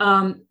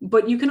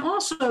 But you can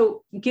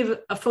also give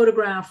a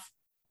photograph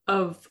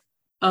of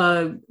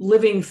a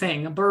living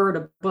thing, a bird,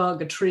 a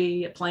bug, a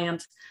tree, a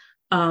plant,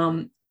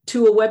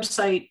 to a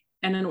website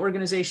and an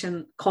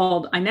organization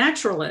called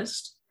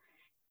iNaturalist.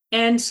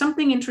 And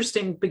something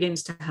interesting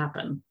begins to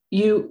happen.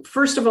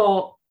 First of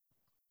all,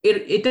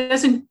 it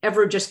doesn't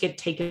ever just get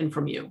taken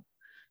from you.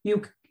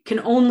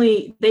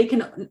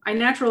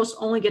 iNaturalist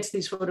only gets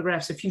these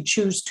photographs if you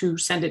choose to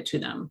send it to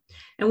them.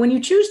 And when you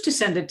choose to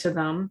send it to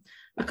them,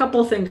 a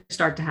couple of things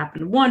start to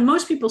happen. One,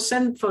 most people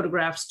send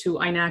photographs to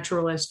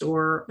iNaturalist,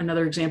 or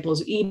another example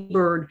is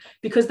eBird,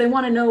 because they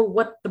want to know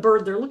what the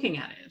bird they're looking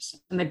at is,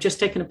 and they've just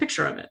taken a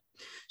picture of it.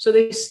 So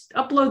they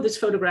upload this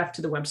photograph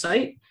to the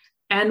website,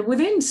 and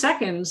within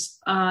seconds,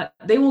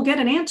 they will get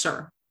an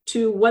answer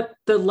to what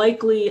the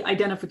likely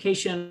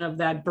identification of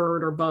that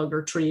bird or bug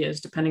or tree is,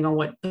 depending on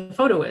what the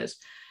photo is.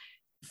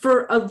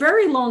 For a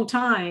very long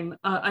time,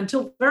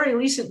 until very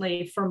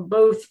recently, from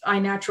both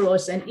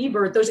iNaturalist and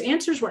eBird, those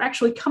answers were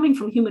actually coming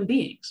from human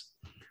beings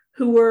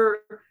who were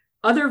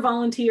other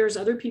volunteers,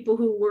 other people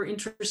who were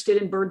interested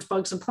in birds,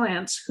 bugs, and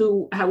plants,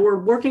 who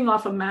were working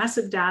off a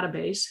massive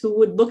database, who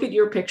would look at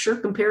your picture,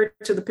 compare it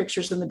to the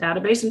pictures in the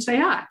database, and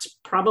say, it's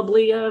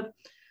probably a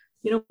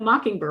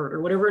mockingbird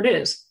or whatever it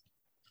is.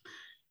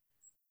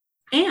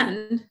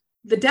 And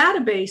the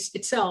database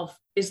itself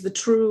is the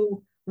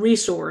true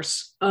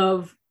resource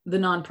of the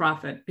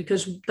nonprofit,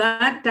 because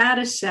that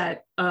data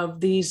set of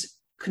these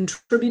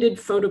contributed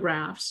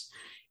photographs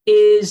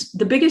is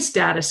the biggest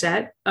data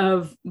set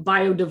of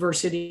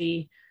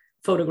biodiversity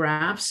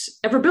photographs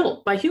ever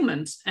built by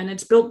humans. And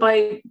it's built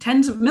by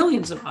tens of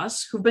millions of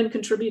us who've been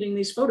contributing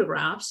these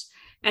photographs.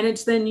 And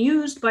it's then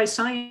used by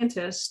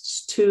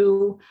scientists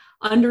to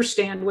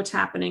understand what's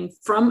happening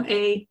from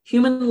a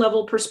human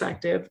level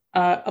perspective,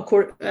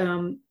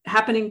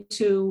 happening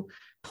to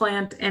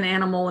plant and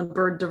animal and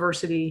bird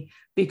diversity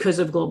because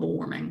of global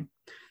warming.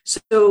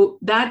 So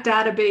that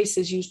database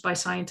is used by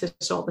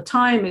scientists all the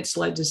time. It's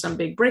led to some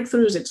big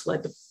breakthroughs. It's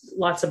led to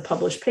lots of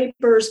published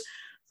papers,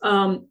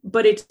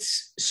 but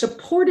it's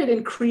supported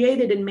and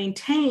created and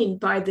maintained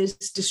by this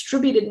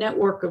distributed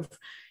network of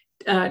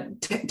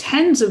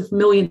tens of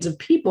millions of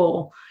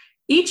people,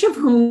 each of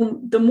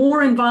whom, the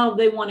more involved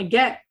they want to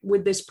get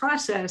with this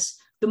process,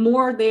 the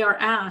more they are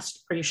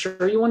asked, are you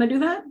sure you want to do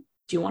that?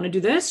 Do you want to do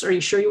this? Are you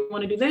sure you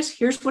want to do this?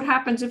 Here's what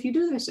happens if you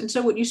do this. And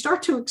so what you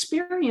start to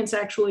experience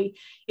actually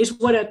is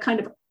what a kind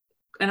of,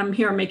 and I'm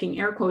here making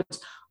air quotes,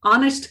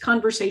 honest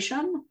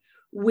conversation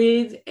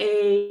with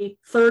a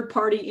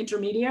third-party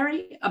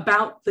intermediary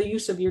about the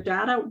use of your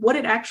data, what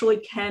it actually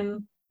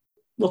can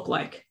look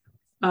like.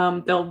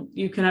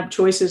 You can have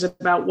choices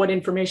about what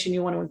information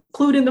you want to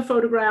include in the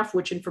photograph,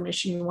 which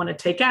information you want to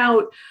take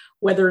out,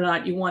 whether or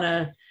not you want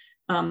to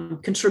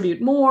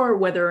contribute more,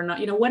 whether or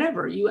not,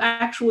 whatever. You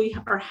actually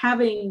are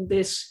having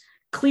this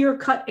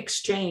clear-cut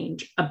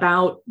exchange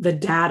about the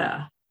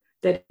data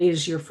that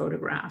is your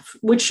photograph,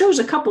 which shows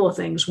a couple of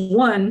things.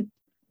 One,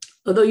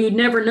 although you'd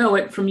never know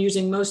it from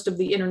using most of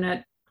the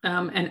internet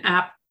and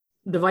app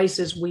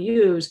devices we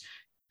use,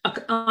 an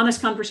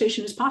honest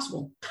conversation is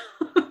possible.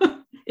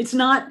 It's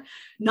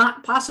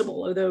not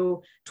possible,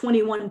 although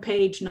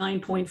 21-page,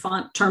 9-point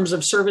font terms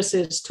of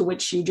services to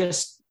which you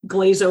just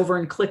glaze over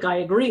and click I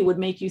agree would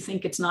make you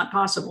think it's not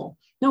possible.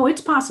 No, it's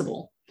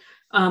possible.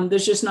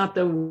 There's just not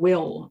the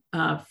will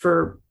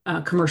for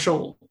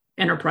commercial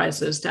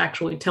enterprises to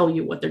actually tell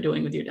you what they're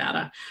doing with your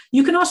data.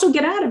 You can also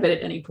get out of it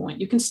at any point.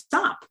 You can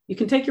stop. You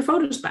can take your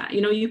photos back.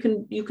 You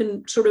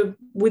can sort of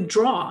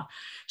withdraw.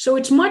 So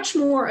it's much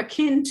more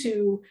akin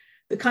to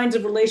the kinds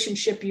of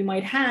relationship you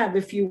might have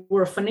if you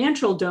were a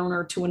financial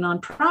donor to a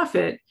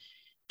nonprofit,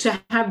 to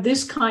have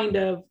this kind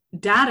of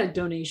data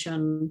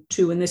donation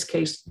to, in this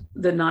case,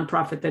 the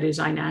nonprofit that is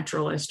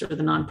iNaturalist, or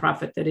the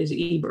nonprofit that is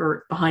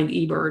eBird, behind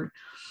eBird.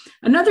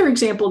 Another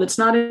example that's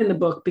not in the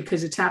book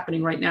because it's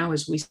happening right now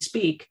as we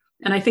speak,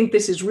 and I think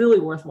this is really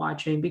worth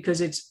watching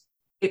because it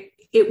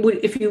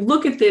would, if you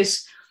look at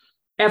this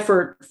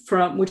effort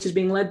which is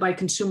being led by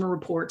Consumer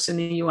Reports in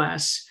the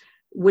US,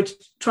 which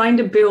trying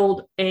to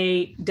build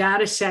a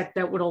data set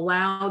that would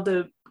allow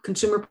the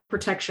Consumer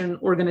Protection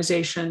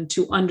Organization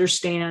to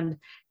understand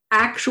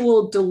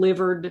actual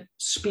delivered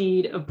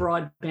speed of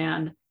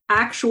broadband,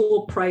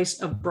 actual price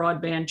of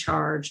broadband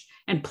charged,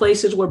 and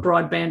places where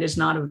broadband is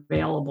not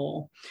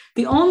available.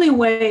 The only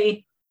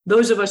way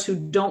those of us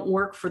who don't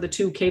work for the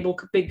two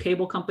big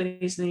cable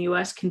companies in the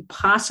US can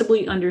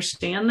possibly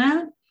understand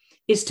that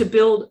is to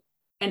build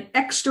an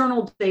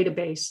external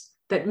database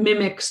that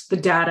mimics the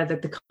data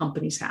that the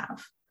companies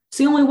have. It's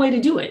the only way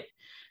to do it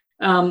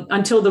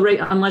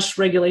unless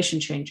regulation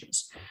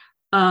changes.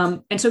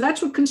 And so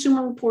that's what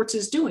Consumer Reports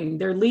is doing.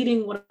 They're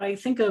leading what I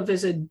think of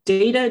as a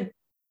data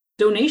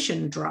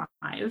donation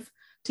drive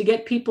to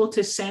get people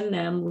to send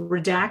them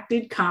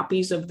redacted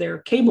copies of their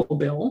cable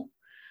bill,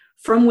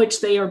 from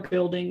which they are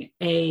building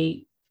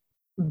a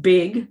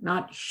big,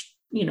 not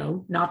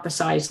the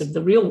size of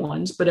the real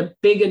ones, but a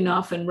big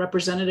enough and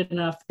representative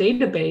enough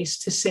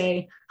database to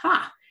say,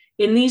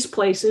 in these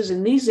places,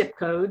 in these zip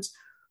codes,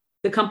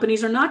 the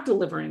companies are not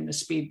delivering the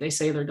speed they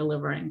say they're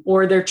delivering,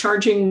 or they're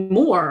charging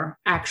more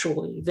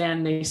actually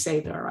than they say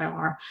they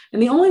are.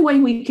 And the only way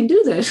we can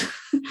do this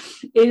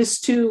is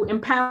to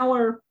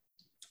empower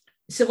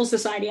civil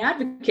society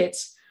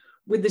advocates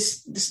with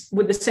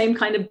the same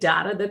kind of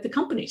data that the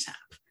companies have.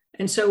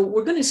 And so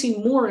we're going to see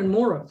more and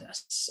more of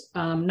this,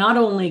 not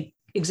only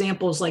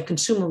examples like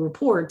Consumer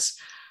Reports,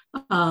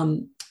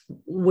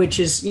 which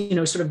is,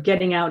 sort of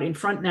getting out in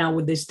front now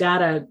with this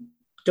data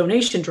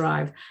donation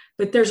drive,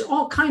 but there's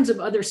all kinds of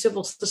other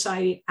civil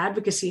society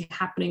advocacy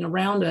happening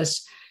around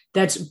us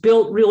that's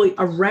built really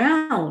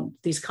around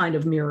these kind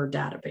of mirror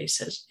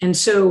databases. And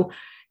so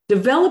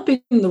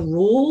developing the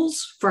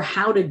rules for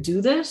how to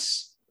do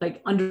this, like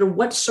under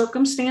what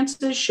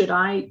circumstances should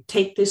I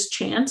take this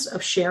chance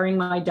of sharing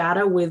my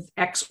data with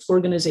X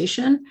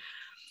organization,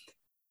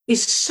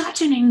 is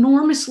such an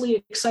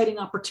enormously exciting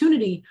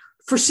opportunity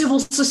for civil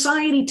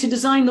society to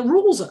design the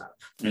rules of,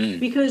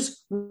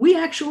 because we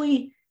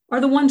actually are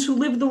the ones who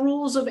live the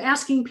rules of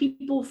asking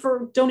people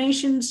for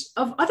donations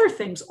of other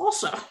things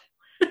also.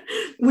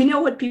 We know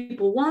what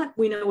people want.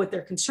 We know what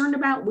they're concerned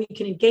about. We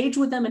can engage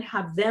with them and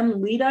have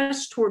them lead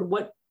us toward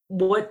what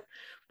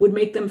would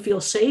make them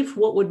feel safe,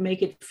 what would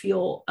make it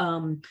feel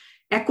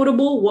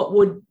equitable, what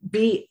would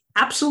be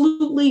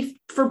absolutely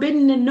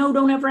forbidden and no,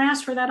 don't ever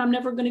ask for that. I'm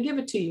never going to give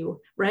it to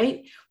you,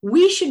 right?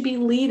 We should be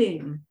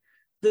leading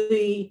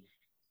the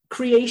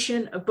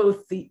creation of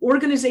both the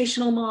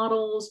organizational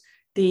models,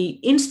 the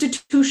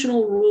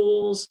institutional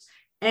rules,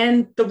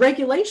 and the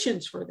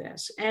regulations for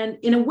this. And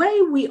in a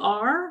way we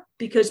are,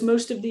 because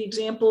most of the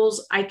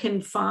examples I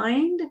can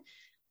find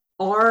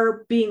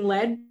are being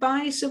led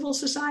by civil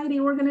society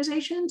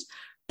organizations.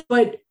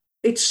 But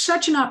it's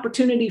such an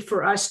opportunity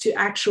for us to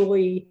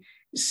actually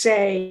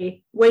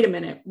say, wait a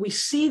minute, we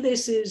see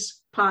this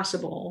is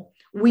possible.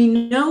 We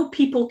know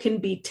people can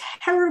be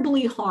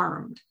terribly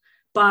harmed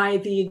by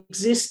the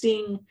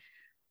existing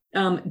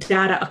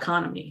data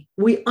economy.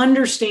 We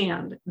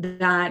understand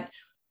that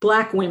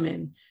Black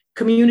women,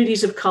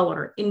 communities of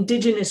color,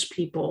 Indigenous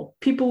people,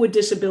 people with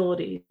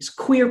disabilities,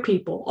 queer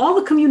people, all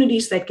the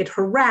communities that get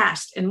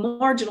harassed and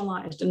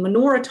marginalized and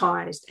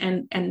minoritized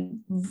and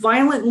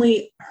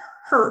violently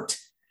hurt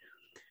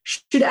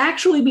should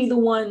actually be the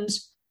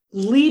ones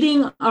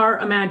leading our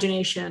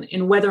imagination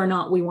in whether or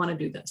not we want to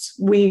do this.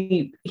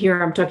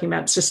 Here I'm talking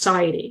about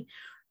society,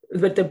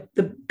 but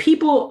the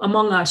people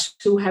among us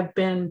who have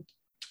been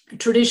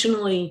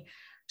traditionally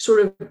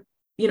sort of,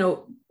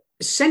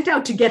 sent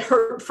out to get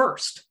hurt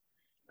first.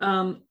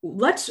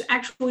 Let's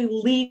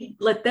actually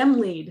let them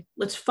lead.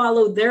 Let's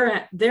follow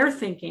their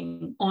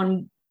thinking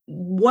on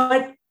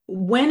what,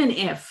 when and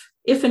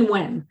if and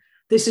when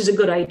this is a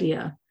good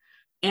idea.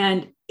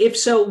 And if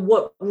so,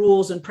 what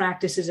rules and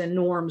practices and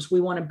norms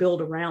we want to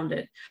build around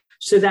it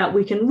so that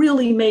we can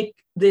really make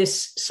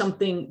this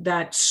something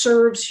that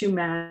serves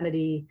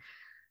humanity,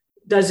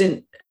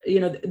 that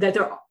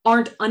there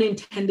aren't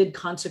unintended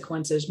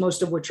consequences,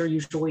 most of which are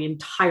usually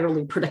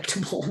entirely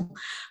predictable.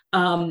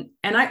 And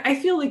I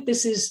feel like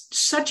this is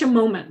such a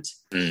moment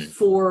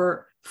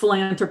for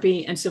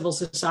philanthropy and civil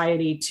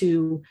society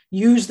to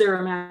use their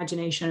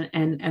imagination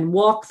and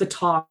walk the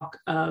talk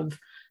of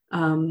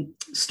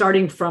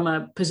starting from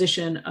a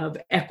position of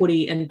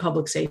equity and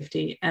public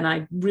safety. And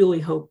I really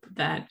hope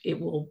that it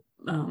will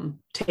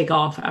take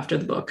off after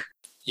the book.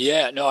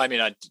 Yeah, no, I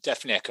mean, I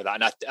definitely echo that.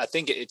 And I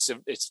think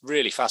it's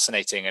really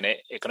fascinating. And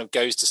it kind of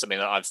goes to something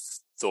that I've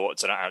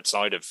thought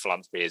outside of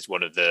philanthropy is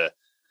one of the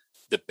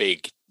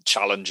big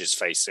challenges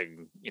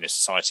facing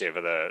society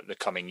over the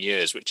coming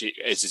years, which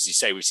is, as you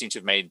say, we seem to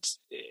have made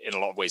in a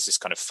lot of ways this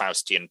kind of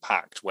Faustian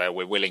pact where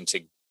we're willing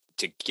to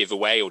give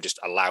away or just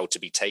allow to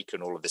be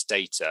taken all of this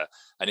data,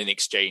 and in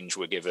exchange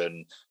we're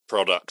given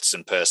products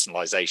and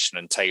personalization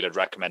and tailored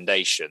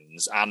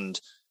recommendations,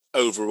 and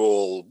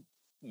overall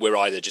we're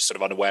either just sort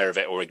of unaware of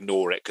it or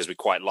ignore it because we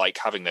quite like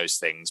having those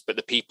things, but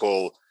the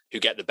people who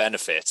get the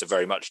benefit are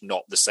very much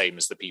not the same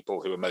as the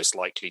people who are most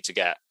likely to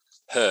get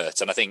hurt.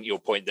 And I think your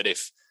point that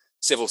if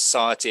civil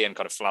society and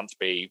kind of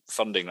philanthropy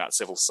funding that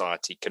civil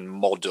society can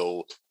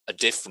model a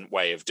different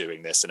way of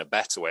doing this and a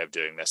better way of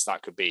doing this,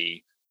 that could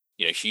be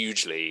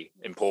hugely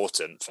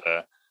important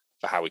for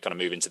how we kind of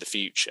move into the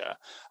future.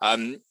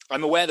 I'm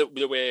aware that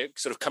we're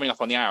sort of coming up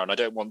on the hour, and I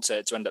don't want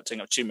to end up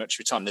taking up too much of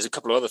your time. There's a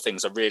couple of other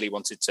things I really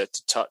wanted to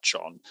touch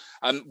on.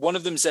 One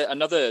of them's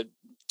another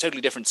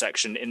totally different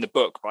section in the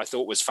book, but I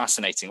thought was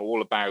fascinating,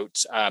 all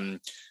about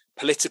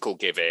political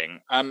giving.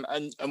 And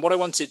what I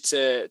wanted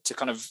to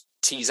kind of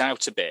tease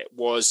out a bit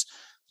was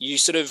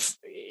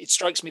it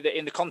strikes me that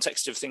in the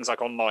context of things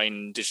like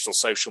online digital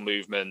social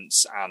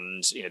movements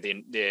and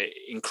the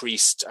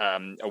increased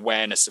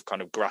awareness of kind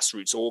of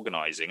grassroots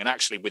organizing, and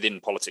actually within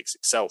politics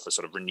itself a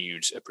sort of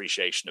renewed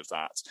appreciation of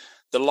that,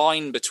 the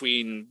line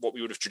between what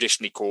we would have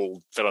traditionally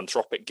called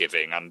philanthropic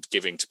giving and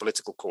giving to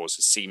political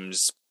causes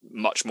seems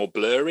much more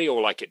blurry, or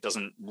like it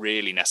doesn't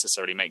really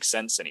necessarily make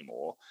sense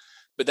anymore.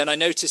 But then I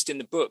noticed in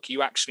the book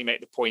you actually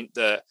make the point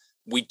that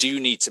we do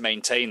need to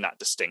maintain that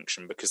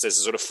distinction because there's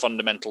a sort of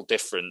fundamental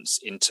difference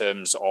in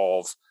terms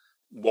of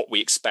what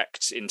we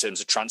expect in terms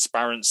of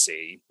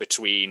transparency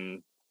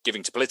between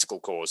giving to political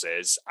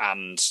causes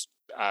and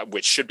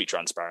which should be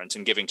transparent,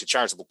 and giving to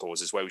charitable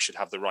causes where we should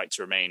have the right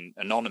to remain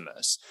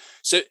anonymous.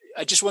 So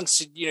I just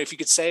wanted to, if you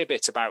could say a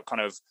bit about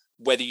kind of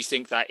whether you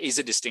think that is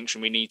a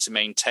distinction we need to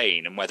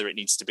maintain and whether it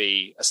needs to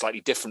be a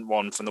slightly different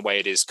one from the way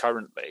it is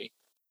currently.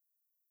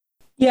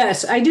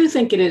 Yes, I do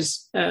think it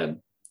is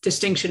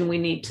distinction we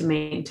need to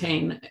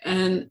maintain.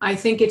 And I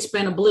think it's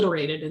been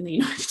obliterated in the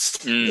United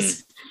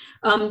States.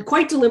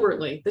 quite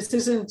deliberately. This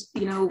isn't,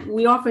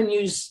 we often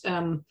use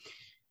the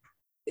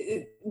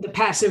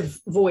passive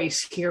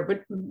voice here,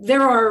 but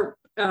there are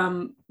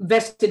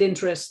vested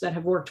interests that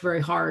have worked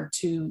very hard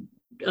to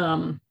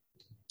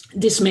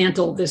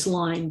dismantle this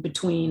line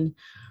between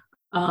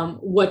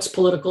what's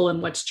political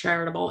and what's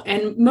charitable.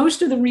 And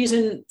most of the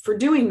reason for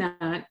doing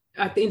that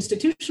at the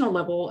institutional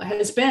level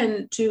has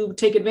been to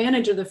take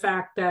advantage of the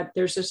fact that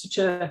there's such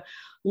a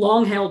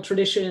long-held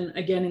tradition,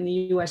 again, in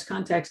the US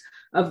context,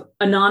 of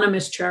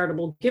anonymous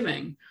charitable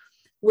giving.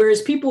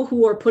 Whereas people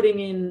who are putting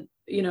in,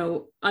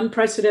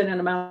 unprecedented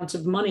amounts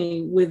of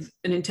money with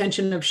an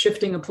intention of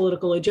shifting a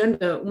political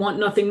agenda want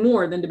nothing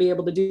more than to be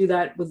able to do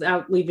that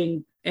without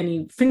leaving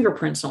any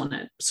fingerprints on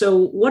it. So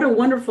what a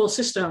wonderful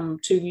system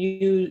to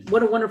use,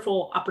 what a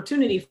wonderful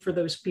opportunity for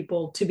those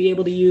people to be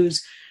able to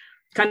use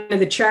kind of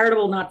the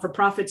charitable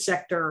not-for-profit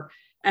sector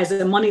as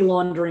a money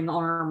laundering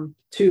arm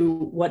to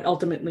what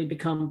ultimately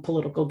become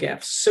political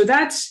gifts. So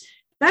that's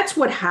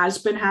what has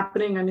been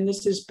happening. I mean,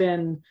 this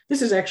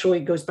is actually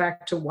goes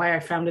back to why I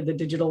founded the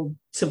Digital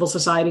Civil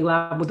Society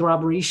Lab with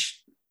Rob Reich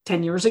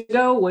 10 years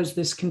ago, was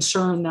this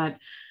concern that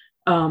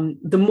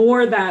the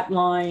more that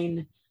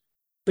line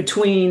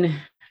between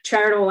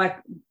charitable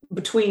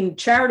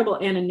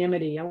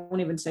anonymity, I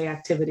won't even say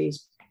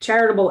activities,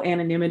 charitable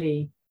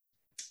anonymity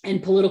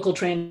and political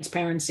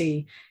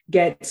transparency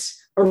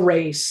gets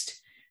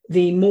erased,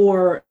 the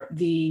more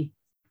the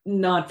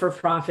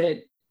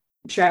not-for-profit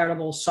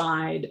charitable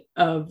side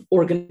of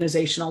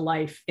organizational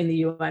life in the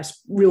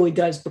US really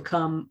does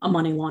become a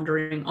money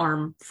laundering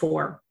arm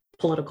for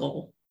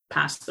political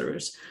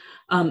pass-throughs.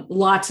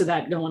 Lots of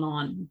that going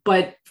on.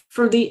 But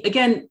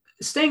again,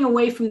 staying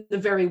away from the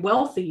very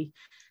wealthy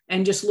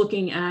and just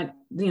looking at,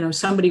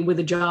 somebody with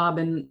a job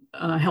and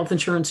health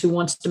insurance who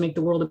wants to make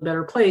the world a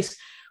better place,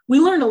 we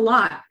learned a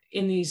lot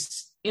in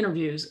these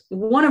interviews,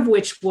 one of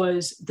which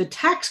was the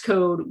tax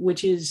code,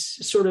 which is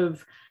sort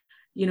of,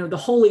 the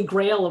holy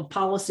grail of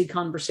policy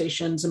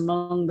conversations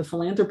among the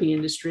philanthropy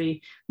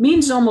industry,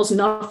 means almost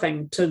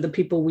nothing to the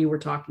people we were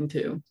talking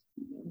to.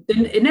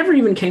 It never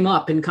even came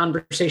up in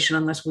conversation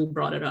unless we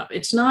brought it up.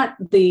 It's not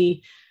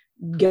the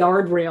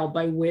guardrail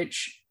by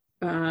which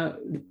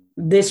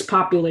these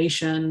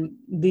populations,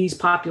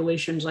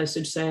 I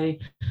should say,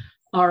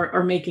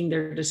 are making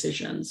their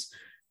decisions.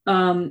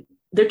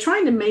 They're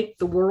trying to make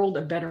the world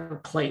a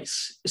better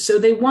place. So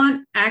they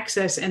want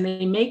access, and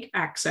they make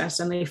access,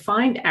 and they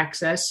find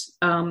access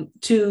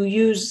to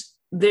use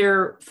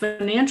their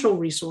financial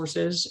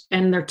resources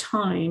and their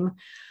time,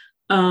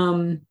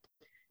 and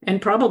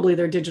probably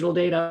their digital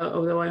data,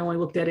 although I only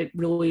looked at it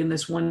really in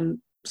this one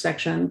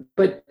section,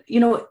 but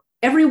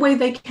every way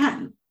they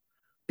can,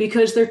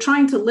 because they're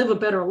trying to live a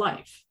better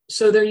life.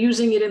 So they're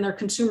using it in their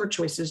consumer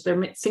choices.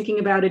 They're thinking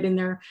about it in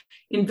their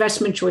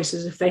investment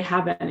choices, if they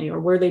have any, or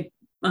where they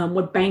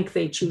what bank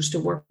they choose to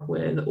work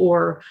with,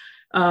 or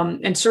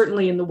and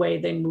certainly in the way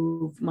they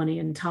move money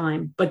and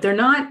time. But they're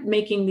not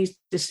making these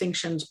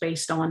distinctions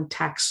based on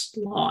tax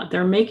law.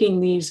 They're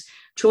making these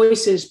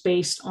choices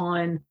based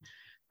on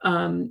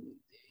a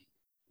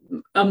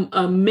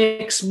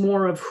mix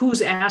more of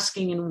who's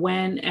asking and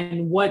when,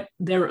 and what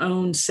their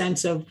own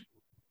sense of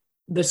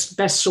the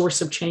best source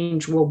of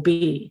change will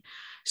be.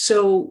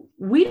 So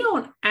we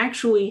don't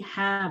actually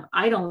have,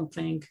 I don't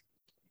think,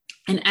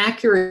 an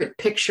accurate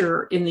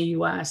picture in the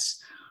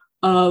US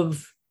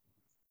of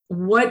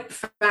what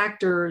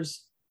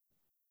factors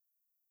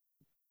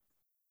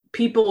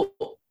people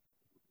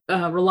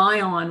rely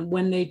on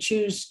when they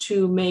choose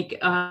to make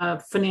a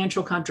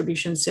financial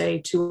contribution, say,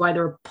 to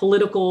either a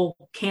political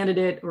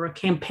candidate or a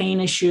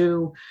campaign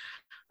issue,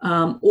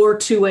 or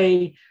to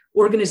a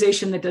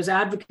organization that does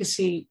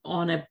advocacy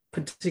on a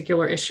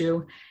particular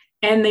issue,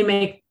 and they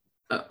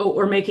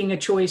making a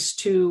choice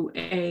to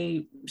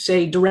a,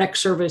 say, direct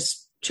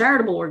service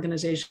charitable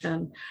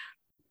organization.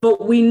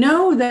 But we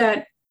know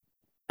that,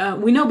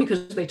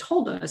 because they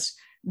told us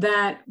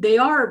that they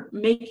are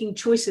making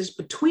choices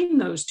between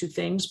those two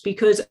things,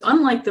 because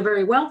unlike the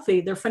very wealthy,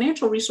 their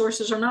financial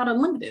resources are not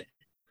unlimited.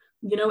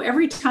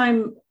 Every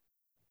time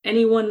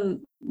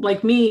anyone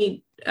like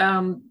me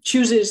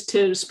chooses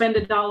to spend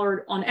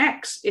 $1 on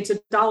X, it's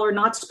 $1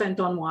 not spent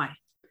on Y.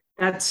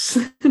 That's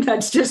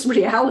just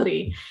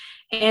reality.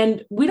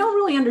 And we don't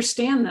really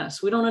understand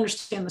this. We don't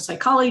understand the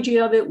psychology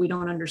of it. We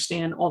don't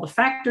understand all the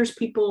factors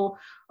people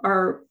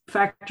are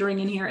factoring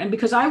in here. And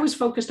because I was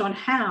focused on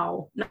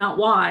how, not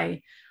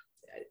why,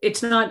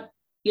 it's not,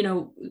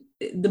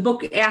 the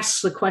book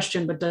asks the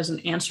question but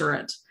doesn't answer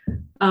it.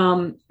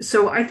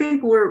 So I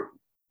think we're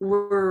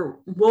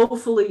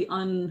woefully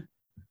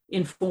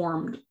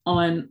uninformed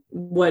on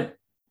what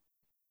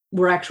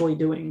we're actually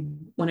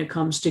doing when it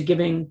comes to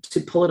giving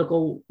to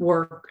political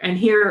work. And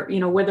here,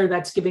 whether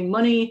that's giving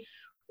money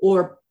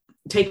or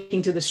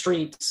taking to the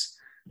streets,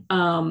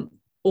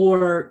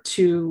 or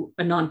to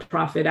a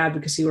nonprofit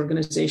advocacy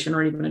organization,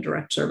 or even a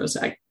direct service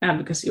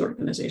advocacy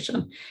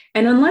organization.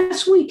 And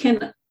unless we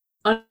can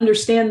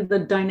understand the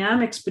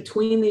dynamics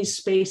between these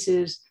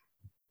spaces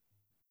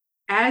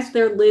as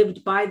they're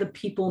lived by the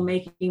people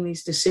making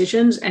these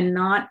decisions and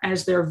not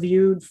as they're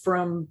viewed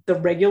from the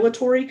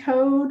regulatory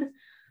code,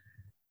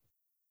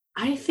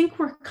 I think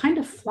we're kind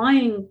of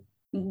flying,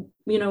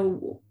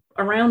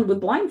 around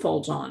with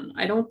blindfolds on.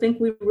 I don't think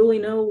we really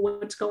know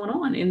what's going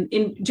on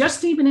in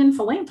just even in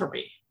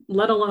philanthropy,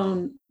 let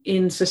alone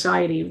in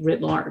society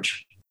writ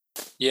large.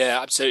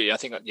 Yeah, absolutely. I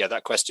think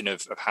that question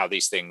of how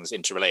these things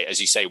interrelate,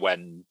 as you say,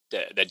 when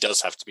there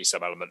does have to be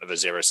some element of a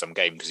zero-sum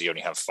game because you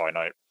only have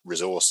finite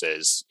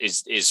resources,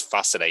 is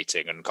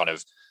fascinating, and kind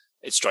of,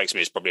 it strikes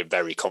me as probably a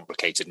very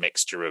complicated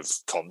mixture of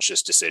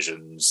conscious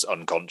decisions,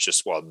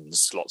 unconscious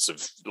ones, lots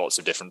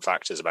of different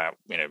factors about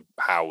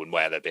how and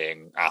where they're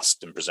being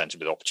asked and presented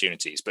with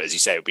opportunities. But as you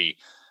say, it would be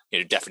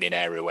definitely an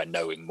area where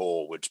knowing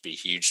more would be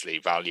hugely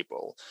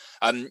valuable.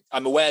 I'm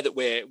aware that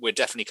we're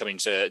definitely coming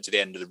to the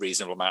end of the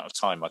reasonable amount of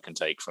time I can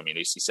take from you,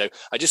 Lucy. So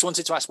I just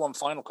wanted to ask one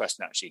final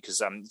question, actually,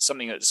 because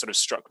something that sort of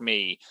struck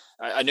me.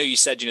 I know you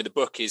said the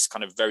book is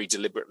kind of very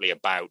deliberately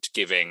about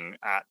giving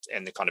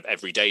in the kind of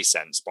everyday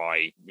sense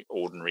by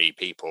ordinary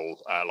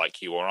people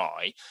like you or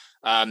I.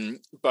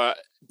 But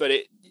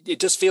it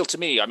does feel to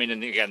me, I mean,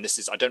 and again,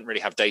 I don't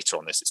really have data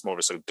on this, it's more of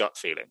a sort of gut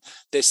feeling.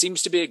 There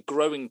seems to be a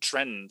growing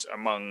trend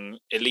among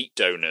elite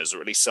donors,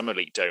 or at least some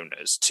elite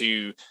donors,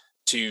 to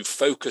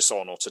focus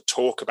on or to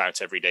talk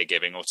about everyday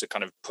giving, or to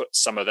kind of put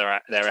some of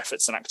their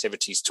efforts and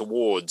activities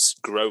towards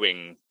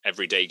growing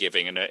everyday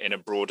giving in a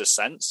broader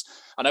sense.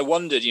 And I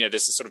wondered,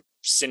 there's a sort of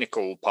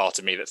cynical part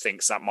of me that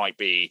thinks that might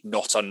be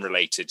not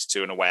unrelated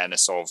to an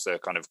awareness of the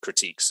kind of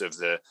critiques of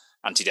the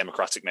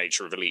anti-democratic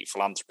nature of elite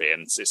philanthropy,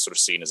 and it's sort of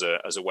seen as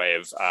a way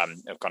of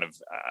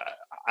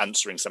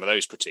answering some of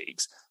those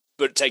critiques.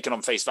 But taken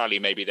on face value,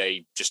 maybe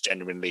they just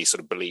genuinely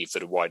sort of believe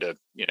that a wider,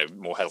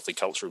 more healthy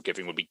culture of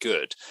giving would be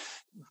good.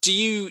 Do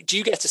you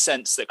get a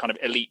sense that kind of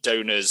elite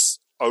donors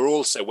are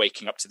also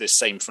waking up to this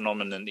same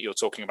phenomenon that you're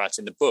talking about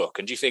in the book?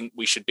 And do you think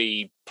we should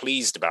be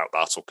pleased about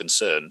that or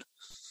concerned?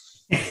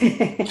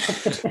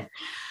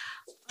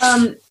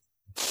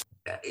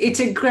 It's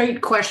a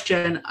great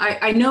question.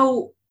 I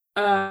know.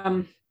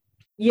 I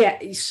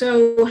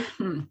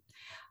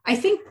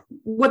think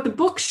what the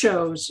book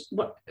shows,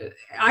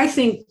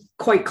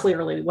 quite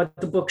clearly what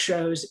the book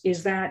shows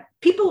is that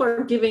people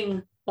are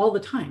giving all the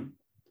time.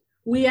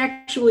 We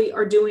actually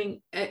are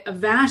doing a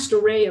vast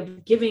array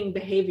of giving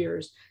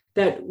behaviors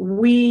that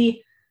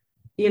we,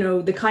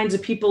 the kinds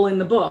of people in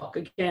the book,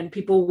 again,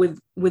 people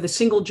with a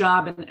single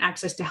job and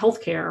access to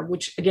healthcare,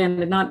 which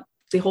again, not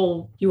the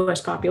whole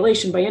US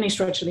population by any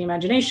stretch of the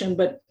imagination,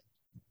 but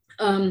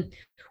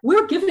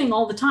we're giving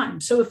all the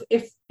time. So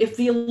if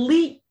the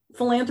elite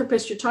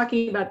philanthropists you're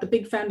talking about, the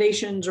big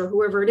foundations or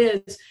whoever it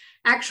is,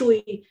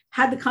 actually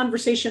had the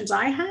conversations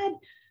I had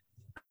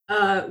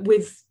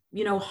with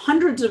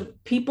hundreds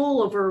of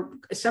people over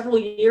several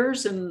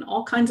years and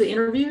all kinds of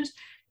interviews,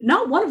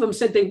 not one of them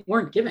said they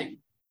weren't giving.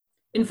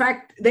 In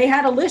fact, they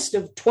had a list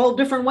of 12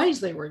 different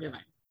ways they were giving.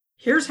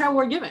 Here's how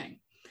we're giving.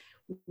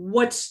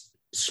 What's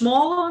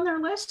small on their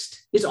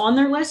list is on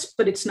their list,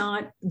 but it's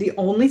not the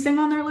only thing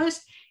on their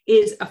list,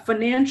 is a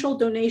financial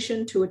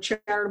donation to a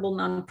charitable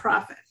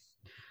nonprofit.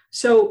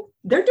 So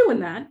they're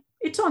doing that.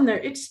 It's on there.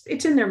 It's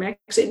in their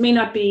mix. It may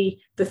not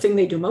be the thing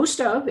they do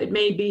most of. It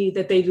may be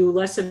that they do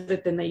less of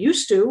it than they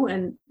used to,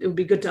 and it would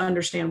be good to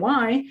understand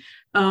why.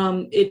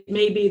 It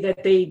may be that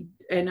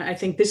and I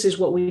think this is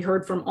what we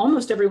heard from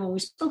almost everyone we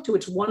spoke to,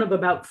 it's one of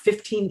about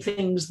 15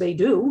 things they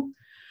do.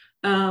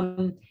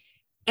 And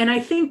I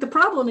think the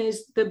problem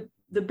is the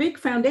big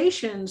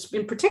foundations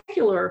in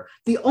particular,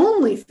 the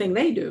only thing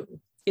they do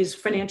is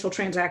financial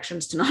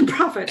transactions to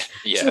nonprofits.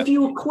 Yeah. So if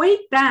you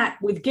equate that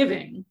with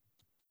giving,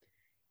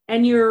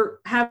 and you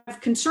have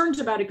concerns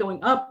about it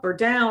going up or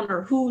down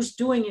or who's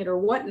doing it or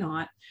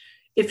whatnot,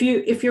 if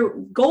your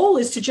goal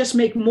is to just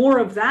make more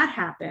of that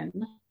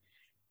happen,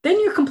 then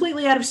you're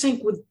completely out of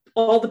sync with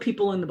all the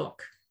people in the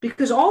book,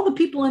 because all the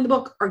people in the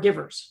book are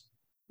givers.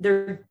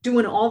 They're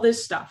doing all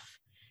this stuff,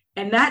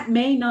 and that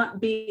may not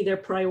be their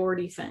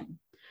priority thing.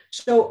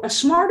 So a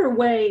smarter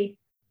way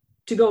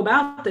to go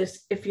about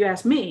this, if you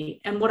ask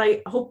me, and what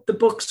I hope the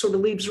book sort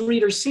of leaves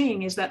readers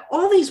seeing, is that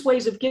all these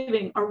ways of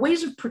giving are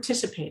ways of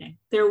participating.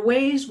 They're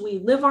ways we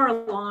live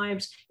our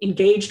lives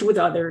engaged with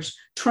others,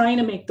 trying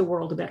to make the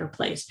world a better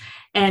place.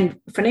 And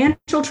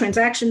financial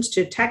transactions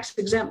to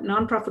tax-exempt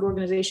nonprofit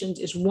organizations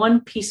is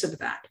one piece of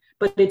that,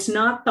 but it's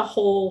not the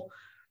whole,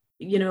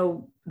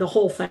 the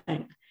whole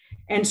thing.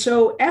 And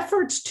so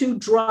efforts to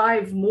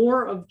drive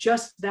more of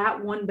just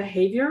that one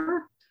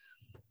behavior,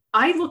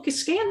 I look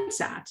askance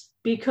at,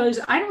 because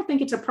I don't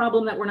think it's a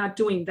problem that we're not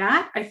doing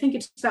that. I think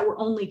it's that we're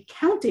only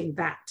counting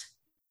that.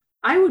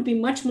 I would be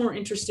much more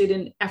interested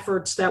in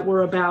efforts that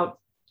were about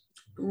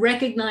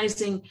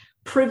recognizing,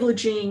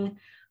 privileging,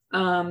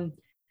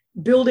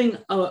 building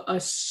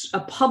a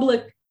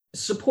public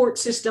support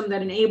system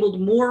that enabled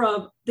more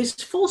of this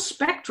full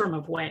spectrum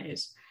of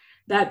ways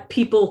that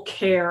people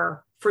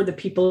care for the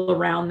people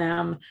around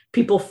them,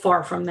 people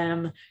far from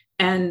them,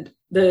 and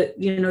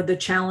the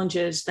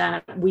challenges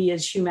that we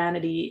as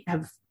humanity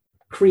have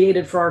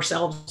created for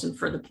ourselves and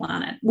for the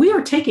planet. We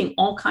are taking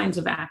all kinds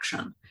of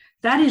action.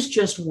 That is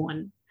just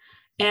one.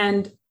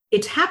 And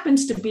it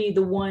happens to be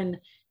the one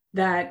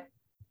that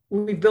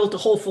we've built a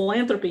whole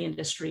philanthropy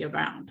industry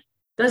around.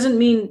 Doesn't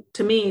mean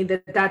to me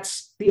that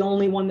that's the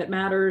only one that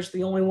matters,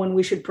 the only one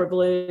we should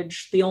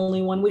privilege, the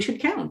only one we should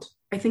count.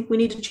 I think we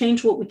need to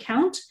change what we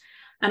count.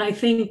 And I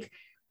think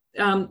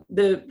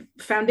the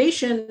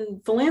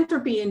foundation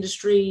philanthropy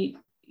industry,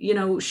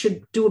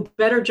 should do a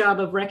better job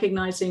of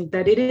recognizing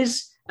that it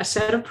is a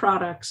set of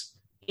products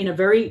in a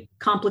very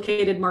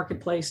complicated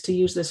marketplace, to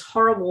use this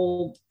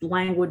horrible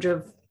language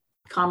of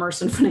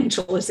commerce and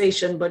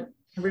financialization, but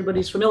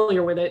everybody's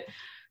familiar with it,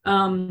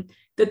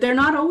 that they're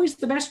not always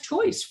the best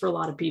choice for a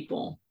lot of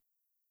people.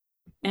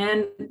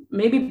 And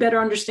maybe better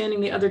understanding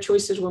the other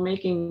choices we're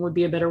making would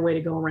be a better way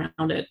to go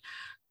around it.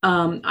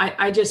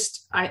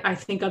 I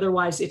think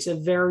otherwise it's a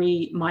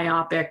very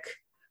myopic,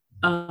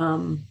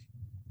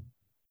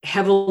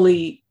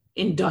 heavily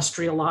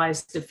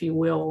industrialized, if you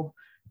will,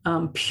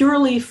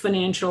 purely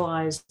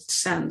financialized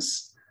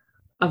sense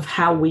of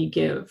how we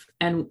give.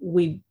 And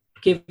we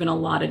give in a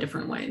lot of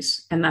different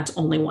ways, and that's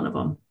only one of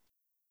them.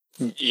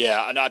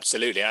 Yeah, and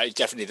absolutely. I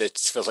definitely, it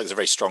feels like there's a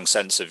very strong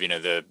sense of,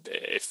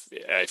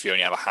 if you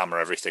only have a hammer,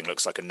 everything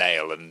looks like a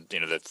nail, and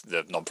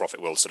the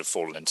non-profit world sort of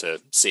fallen into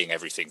seeing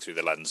everything through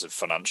the lens of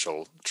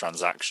financial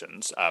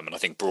transactions. And I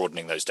think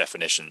broadening those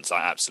definitions,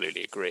 I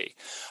absolutely agree.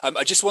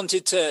 I just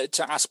wanted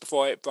to ask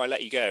before I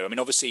let you go. I mean,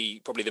 obviously,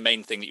 probably the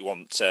main thing that you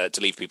want to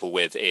leave people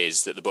with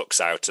is that the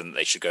book's out and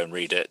they should go and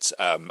read it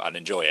and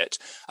enjoy it.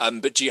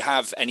 But do you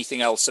have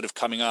anything else sort of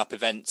coming up,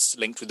 events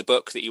linked with the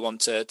book that you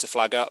want to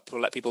flag up or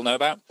let people know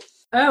about?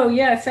 Oh,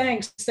 yeah,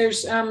 thanks.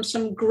 There's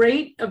some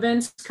great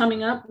events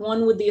coming up,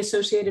 one with the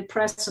Associated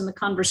Press and The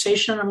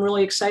Conversation I'm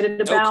really excited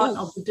about. Cool.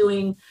 I'll be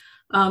doing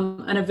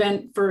an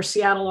event for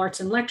Seattle Arts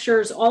and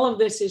Lectures. All of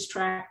this is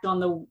tracked on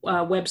the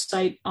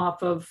website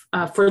off of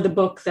for the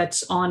book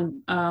that's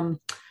on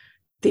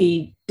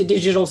the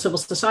Digital Civil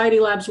Society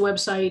Labs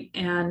website.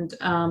 And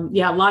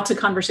lots of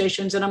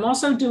conversations. And I'm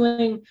also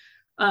doing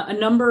a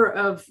number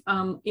of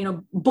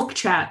book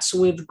chats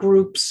with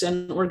groups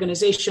and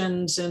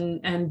organizations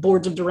and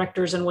boards of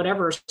directors and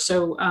whatever.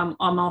 So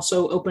I'm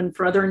also open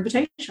for other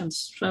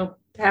invitations. So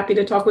happy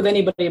to talk with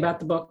anybody about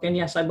the book. And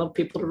yes, I'd love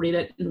people to read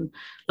it and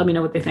let me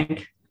know what they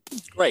think.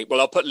 Great. Well,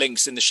 I'll put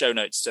links in the show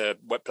notes to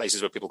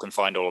places where people can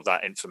find all of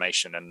that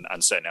information. And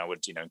certainly I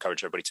would,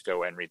 encourage everybody to go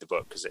away and read the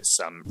book, because it's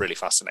really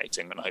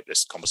fascinating. And I hope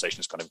this conversation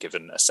has kind of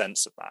given a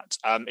sense of that.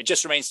 It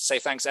just remains to say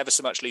thanks ever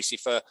so much, Lucy,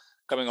 for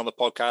coming on the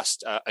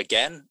podcast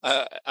again.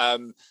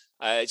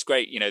 It's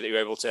great, that you're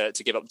able to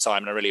give up the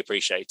time, and I really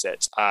appreciate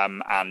it.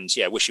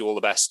 Wish you all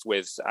the best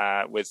with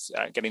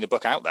getting the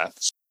book out there.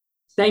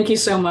 Thank you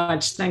so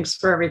much. Thanks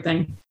for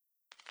everything.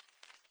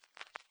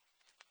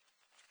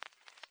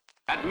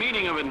 At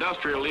Meeting of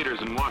Industrial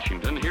Leaders in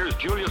Washington, here's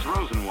Julius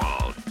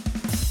Rosenwald.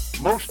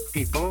 Most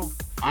people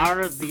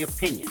are of the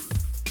opinion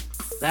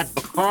that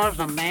because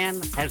a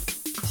man has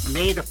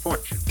made a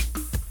fortune,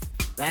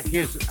 that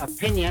his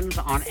opinions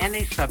on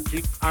any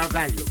subject are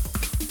valuable.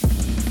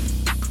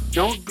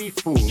 Don't be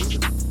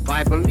fooled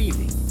by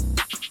believing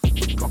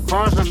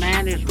because a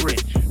man is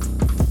rich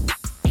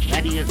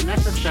that he is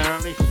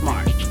necessarily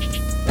smart.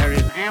 There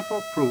is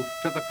ample proof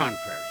to the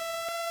contrary.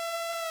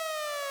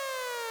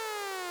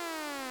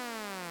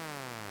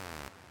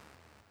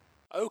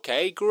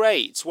 Okay,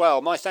 great.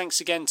 Well, my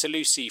thanks again to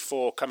Lucy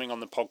for coming on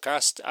the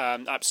podcast.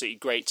 Absolutely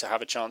great to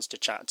have a chance to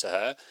chat to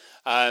her.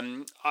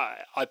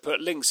 I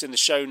put links in the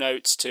show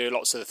notes to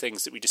lots of the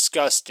things that we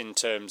discussed in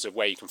terms of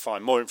where you can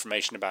find more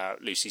information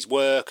about Lucy's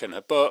work and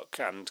her book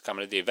and kind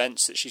of the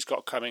events that she's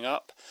got coming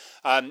up.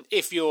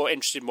 If you're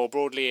interested more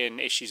broadly in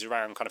issues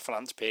around kind of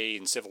philanthropy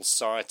and civil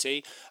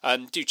society,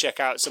 do check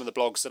out some of the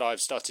blogs that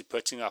I've started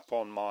putting up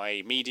on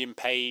my Medium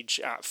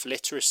page at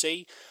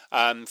Philiteracy.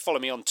 Follow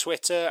me on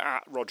Twitter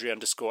at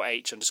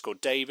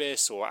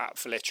Rodri_H_Davis or at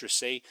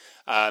Philiteracy.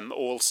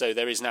 Also,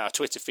 there is now a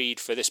Twitter feed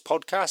for this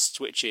podcast,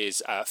 which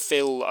is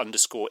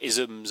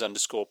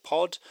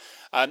Phil_isms_pod.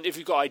 If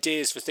you've got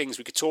ideas for things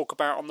we could talk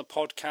about on the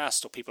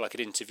podcast or people I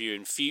could interview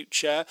in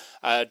future,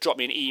 drop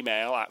me an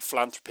email at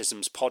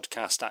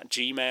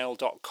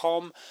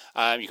philanthropismspodcast@gmail.com.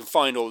 You can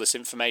find all this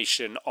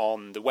information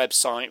on the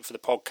website for the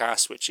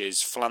podcast, which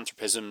is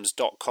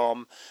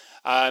philanthropisms.com.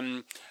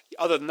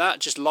 Other than that,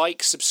 just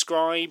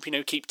subscribe,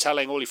 keep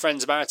telling all your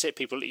friends about it,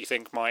 people that you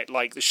think might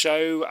like the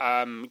show.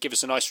 Give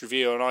us a nice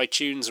review on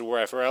iTunes or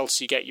wherever else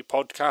you get your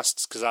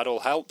podcasts, because that all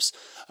helps.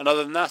 And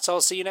other than that,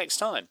 I'll see you next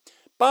time.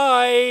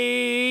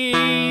 Bye!